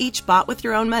album you each bought with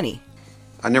your own money?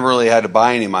 I never really had to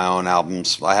buy any of my own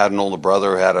albums. I had an older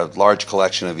brother who had a large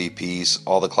collection of EPs,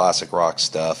 all the classic rock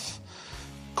stuff,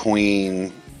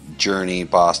 Queen, Journey,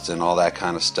 Boston, all that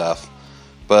kind of stuff.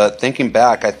 But thinking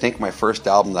back, I think my first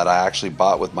album that I actually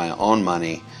bought with my own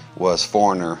money was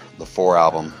Foreigner, the 4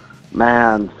 album.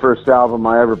 Man, first album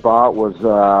I ever bought was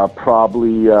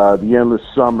probably The Endless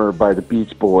Summer by the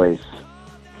Beach Boys.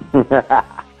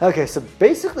 Okay, so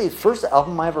basically the first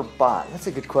album I ever bought, that's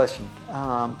a good question.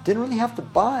 Didn't really have to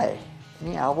buy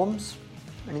any albums,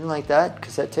 anything like that,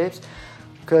 cassette tapes,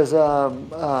 because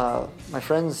my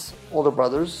friends' older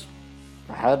brothers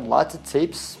had lots of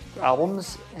tapes,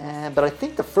 albums, but I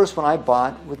think the first one I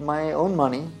bought with my own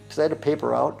money, because I had a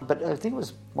paper out, but I think it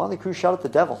was Motley Crue, Shout at the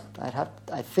Devil,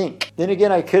 I think. Then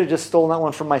again, I could have just stolen that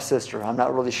one from my sister, I'm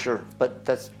not really sure, but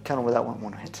that's kind of where that one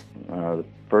went. The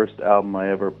first album I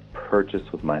ever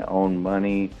purchased with my own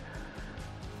money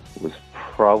was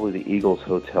probably the Eagles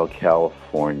Hotel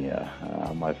California.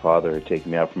 My father had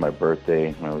taken me out for my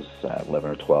birthday when I was 11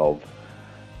 or 12,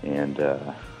 and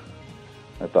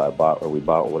we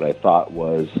bought what I thought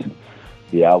was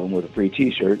the album with a free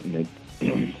T-shirt, and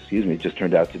it just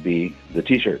turned out to be the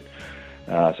T-shirt.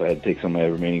 So I had to take some of my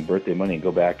remaining birthday money and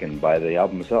go back and buy the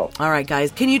album myself. All right, guys,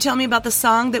 can you tell me about the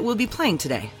song that we'll be playing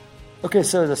today? Okay,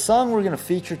 so the song we're going to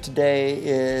feature today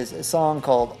is a song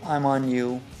called I'm On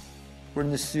You. We're in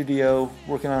the studio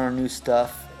working on our new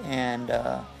stuff, and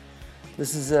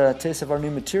this is a taste of our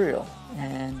new material.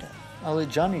 And I'll let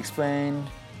Johnny explain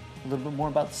a little bit more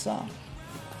about the song.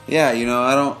 Yeah,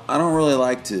 I don't really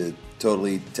like to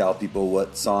totally tell people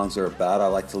what songs are about. I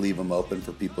like to leave them open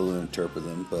for people to interpret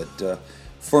them. But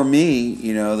for me,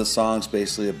 the song's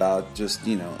basically about just,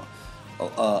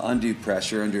 undue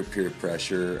pressure, under peer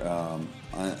pressure,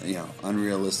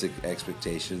 unrealistic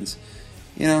expectations.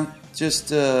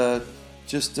 Just a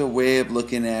way of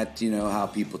looking at, how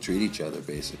people treat each other,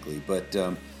 basically. But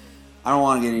I don't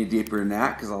want to get any deeper than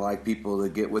that because I like people to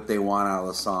get what they want out of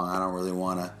the song. I don't really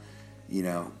want to,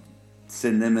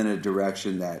 send them in a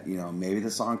direction that, maybe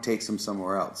the song takes them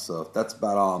somewhere else. So that's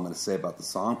about all I'm going to say about the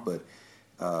song. But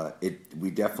we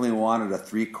definitely wanted a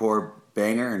 3-chord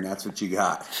banger, and that's what you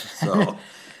got. So,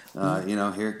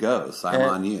 here it goes. I'm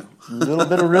on you. A little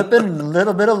bit of ripping and a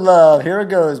little bit of love. Here it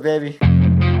goes, baby.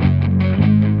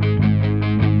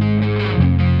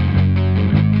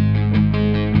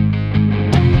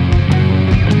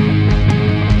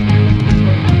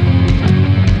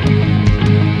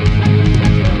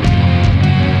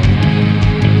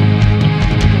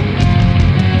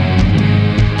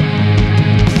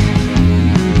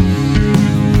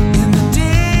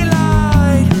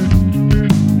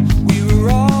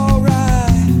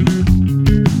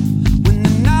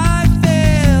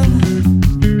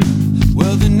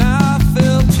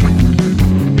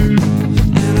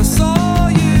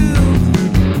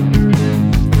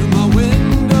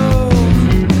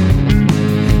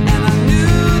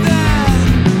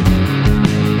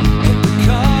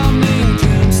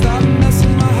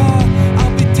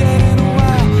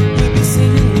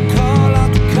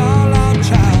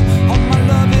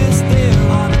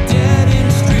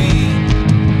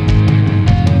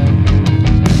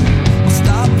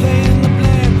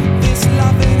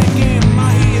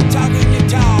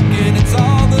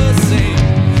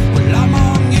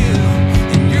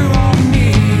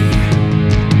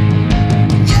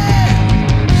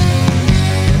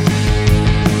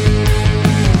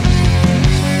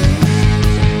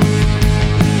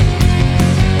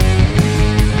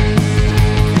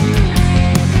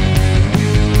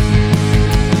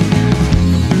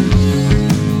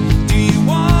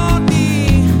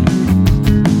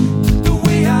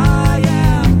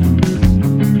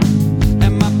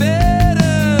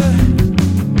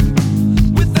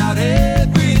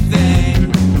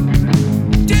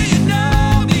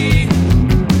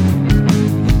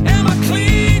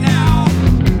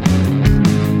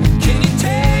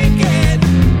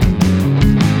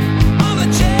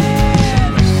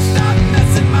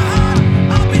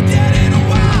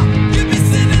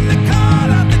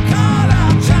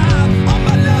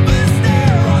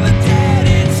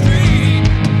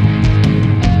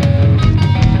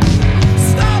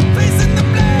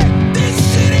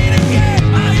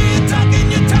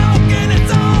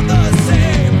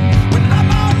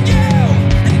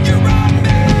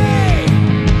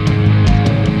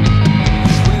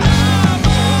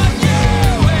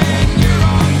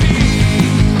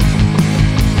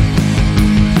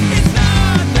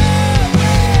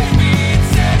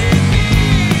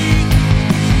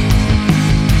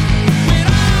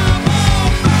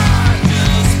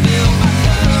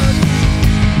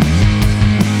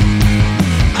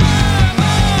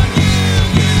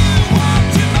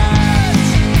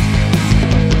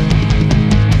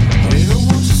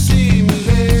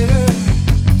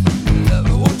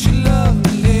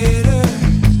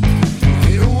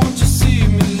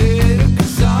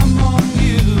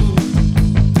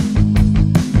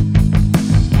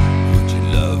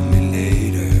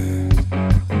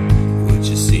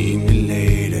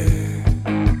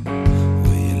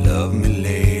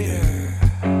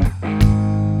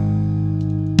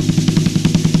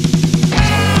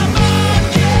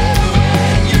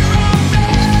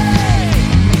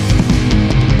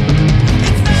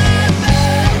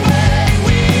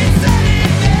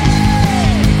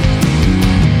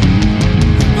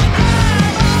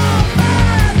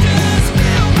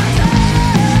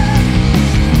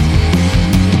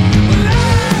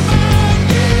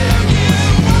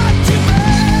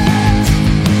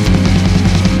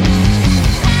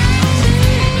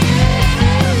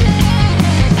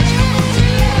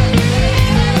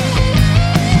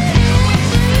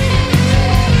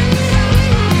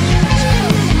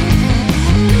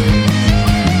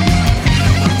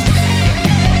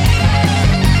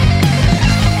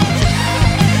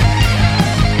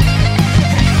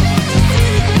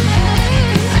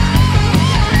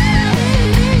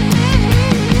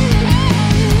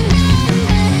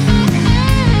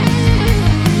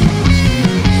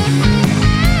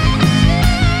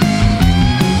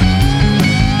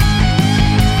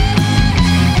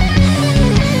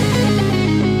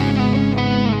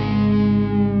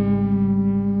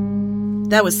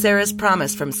 That was Sarah's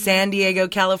Promise from San Diego,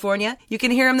 California. You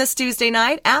can hear him this Tuesday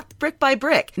night at Brick by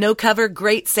Brick. No cover,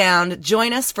 great sound.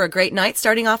 Join us for a great night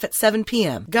starting off at 7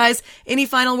 p.m. Guys, any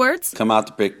final words? Come out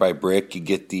to Brick by Brick. You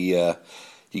get the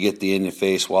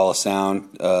in-your-face wall of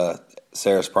sound,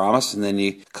 Sarah's Promise, and then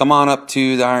you come on up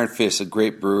to the Iron Fist, a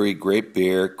great brewery, great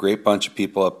beer, great bunch of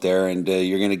people up there, and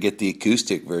you're going to get the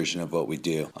acoustic version of what we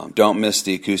do. Don't miss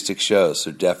the acoustic shows.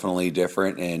 They're definitely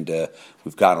different, and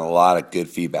we've gotten a lot of good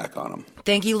feedback on them.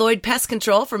 Thank you, Lloyd Pest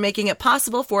Control, for making it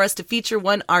possible for us to feature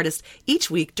one artist each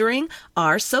week during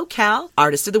our SoCal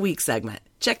Artist of the Week segment.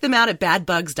 Check them out at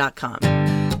badbugs.com.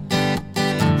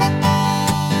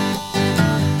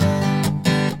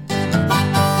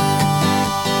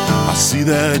 I see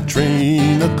that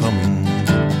train a-comin'.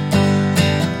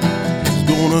 It's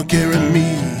gonna carry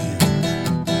me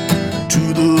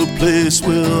to the place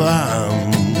where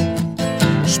I'm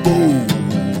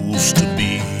supposed to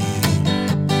be.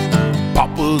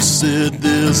 Papa said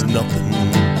there's nothing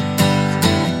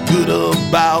good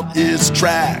about its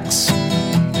tracks,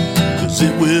 'cause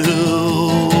it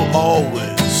will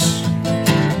always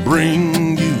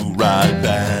bring you right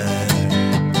back.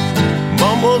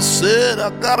 Mama said I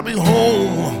gotta be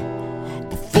home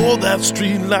before that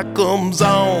street light comes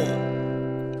on.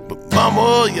 But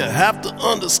mama, you have to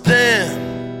understand,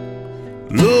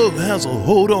 love has a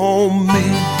hold on me.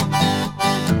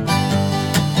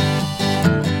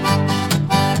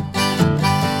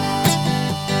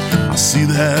 I see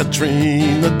that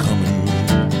train a-comin'.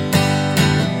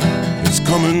 It's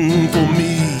coming for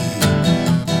me.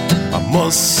 I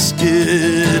must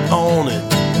get on it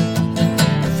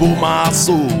for my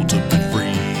soul to be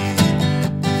free.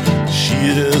 She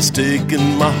has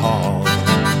taken my heart.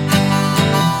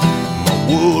 My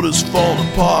world is falling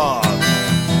apart,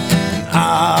 and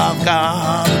I've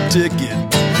got a ticket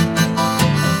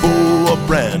for a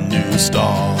brand new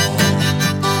start.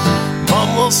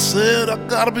 Mama said I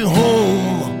gotta be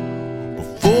home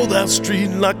before that street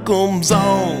light comes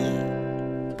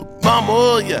on. But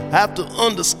mama, you have to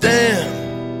understand,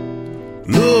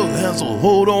 love has a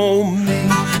hold on me.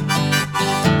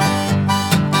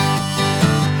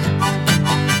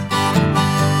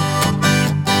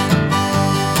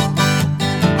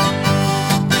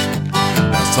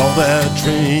 I saw that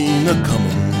train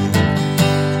a-comin'.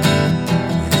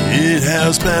 It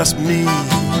has passed me.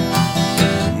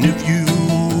 And if you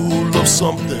love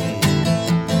something,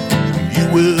 you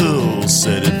will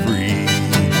set it free.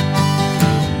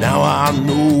 Now I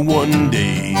know one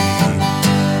day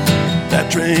that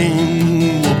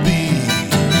train will be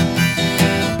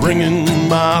bringing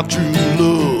my true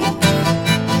love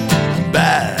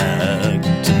back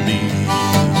to me.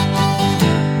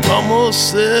 Mama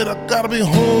said I gotta be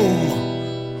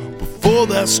home before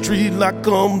that street light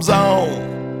comes on.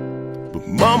 But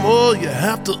mama, you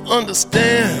have to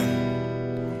understand,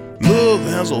 love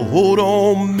has a hold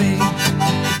on me.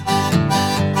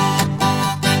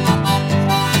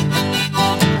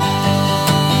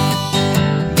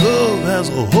 Has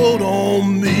a hold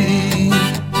on me.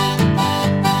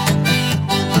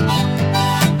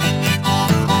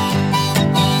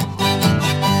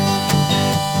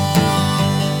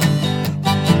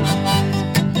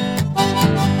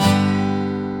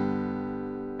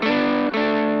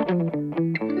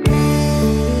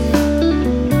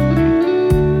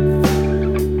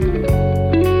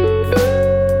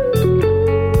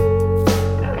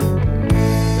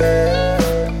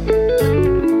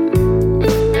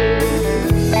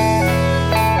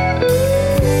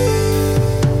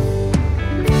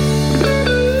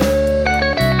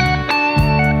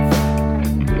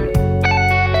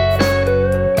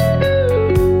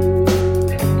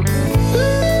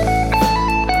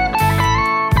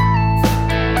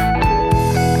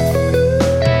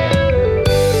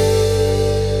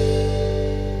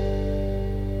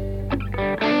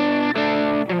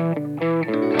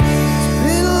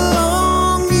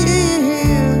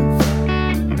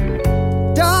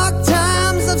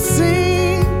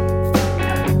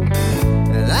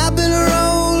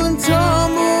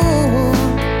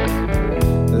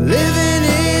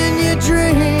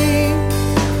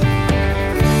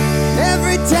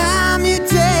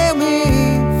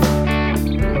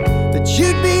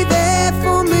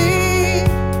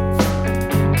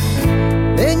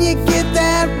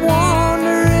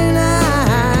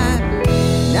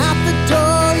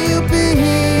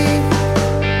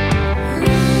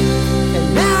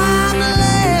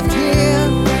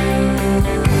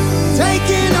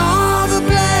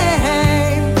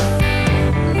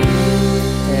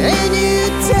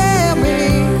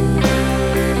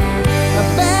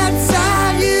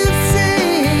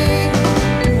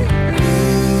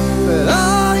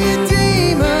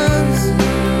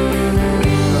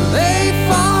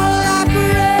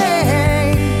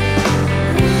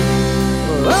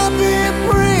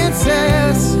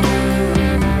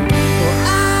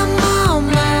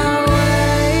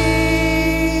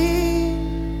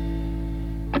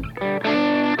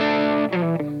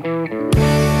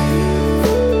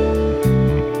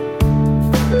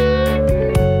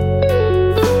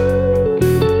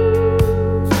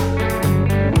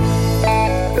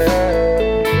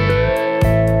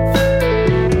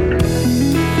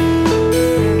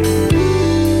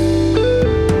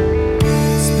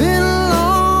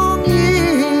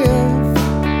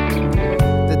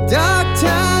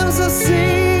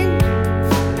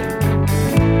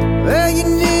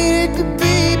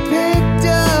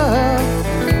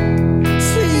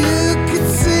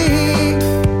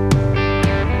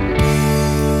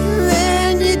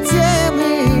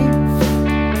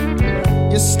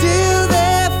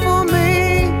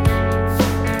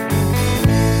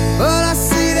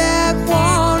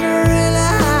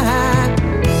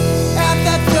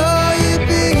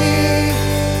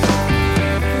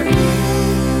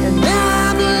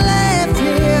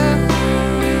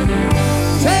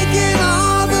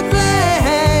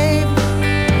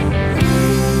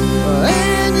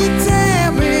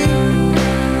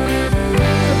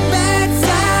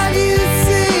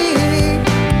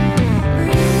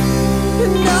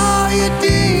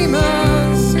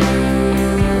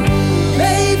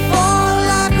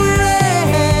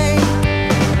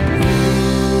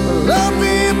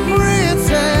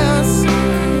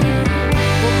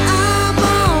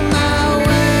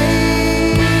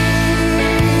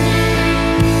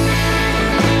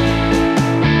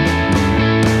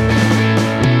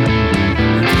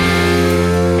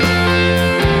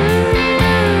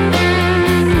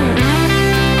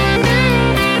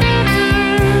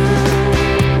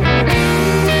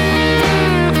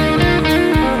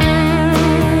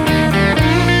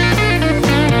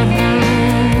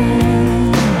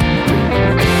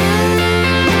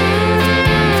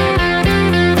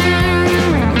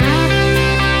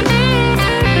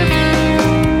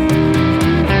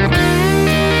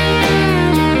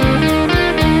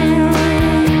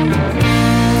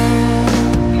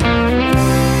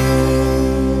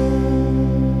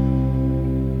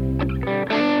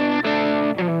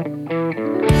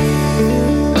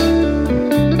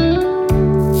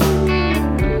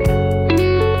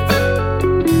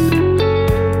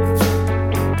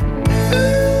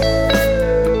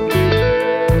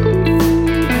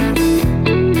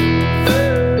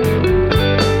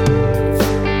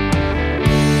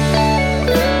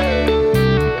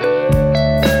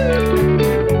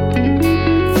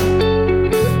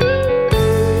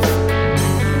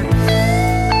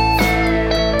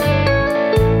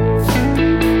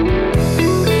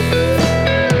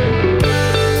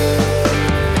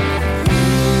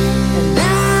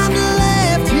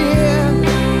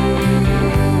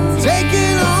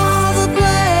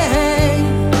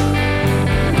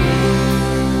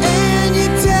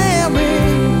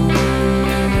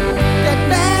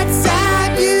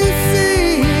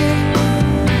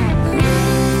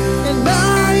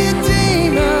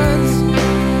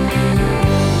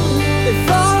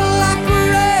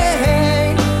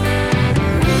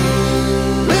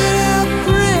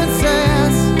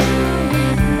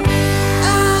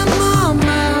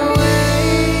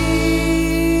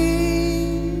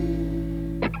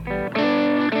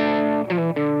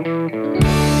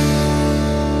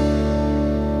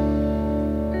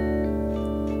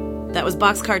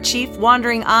 was Boxcar Chief,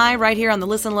 Wandering Eye, right here on the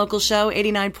Listen Local Show,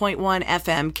 89.1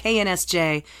 FM,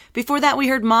 KNSJ. Before that, we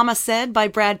heard Mama Said by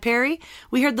Brad Perry.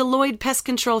 We heard the Lloyd Pest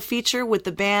Control feature with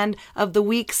the band of the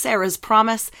week, Sarah's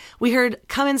Promise. We heard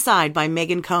Come Inside by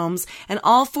Megan Combs. And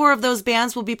all four of those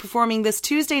bands will be performing this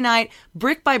Tuesday night,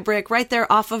 Brick by Brick, right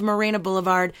there off of Morena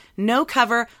Boulevard. No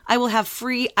cover. I will have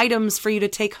free items for you to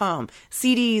take home.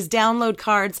 CDs, download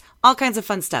cards, all kinds of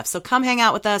fun stuff. So come hang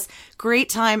out with us. Great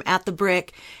time at the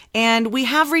Brick. And we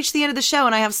have reached the end of the show,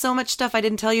 and I have so much stuff I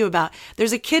didn't tell you about.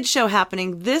 There's a kids show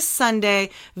happening this Sunday,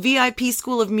 VIP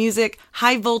School of Music,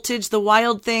 High Voltage, The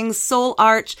Wild Things, Soul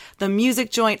Arch, The Music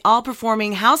Joint, all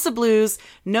performing House of Blues,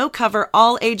 no cover,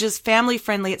 all ages, family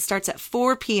friendly. It starts at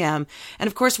 4 p.m. And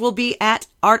of course, we'll be at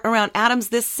Art Around Adams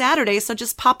this Saturday, so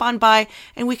just pop on by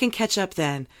and we can catch up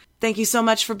then. Thank you so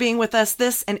much for being with us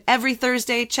this and every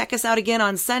Thursday. Check us out again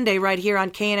on Sunday right here on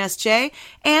KNSJ,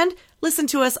 and listen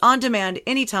to us on demand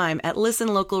anytime at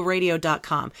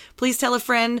listenlocalradio.com. Please tell a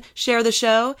friend, share the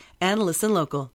show, and listen local.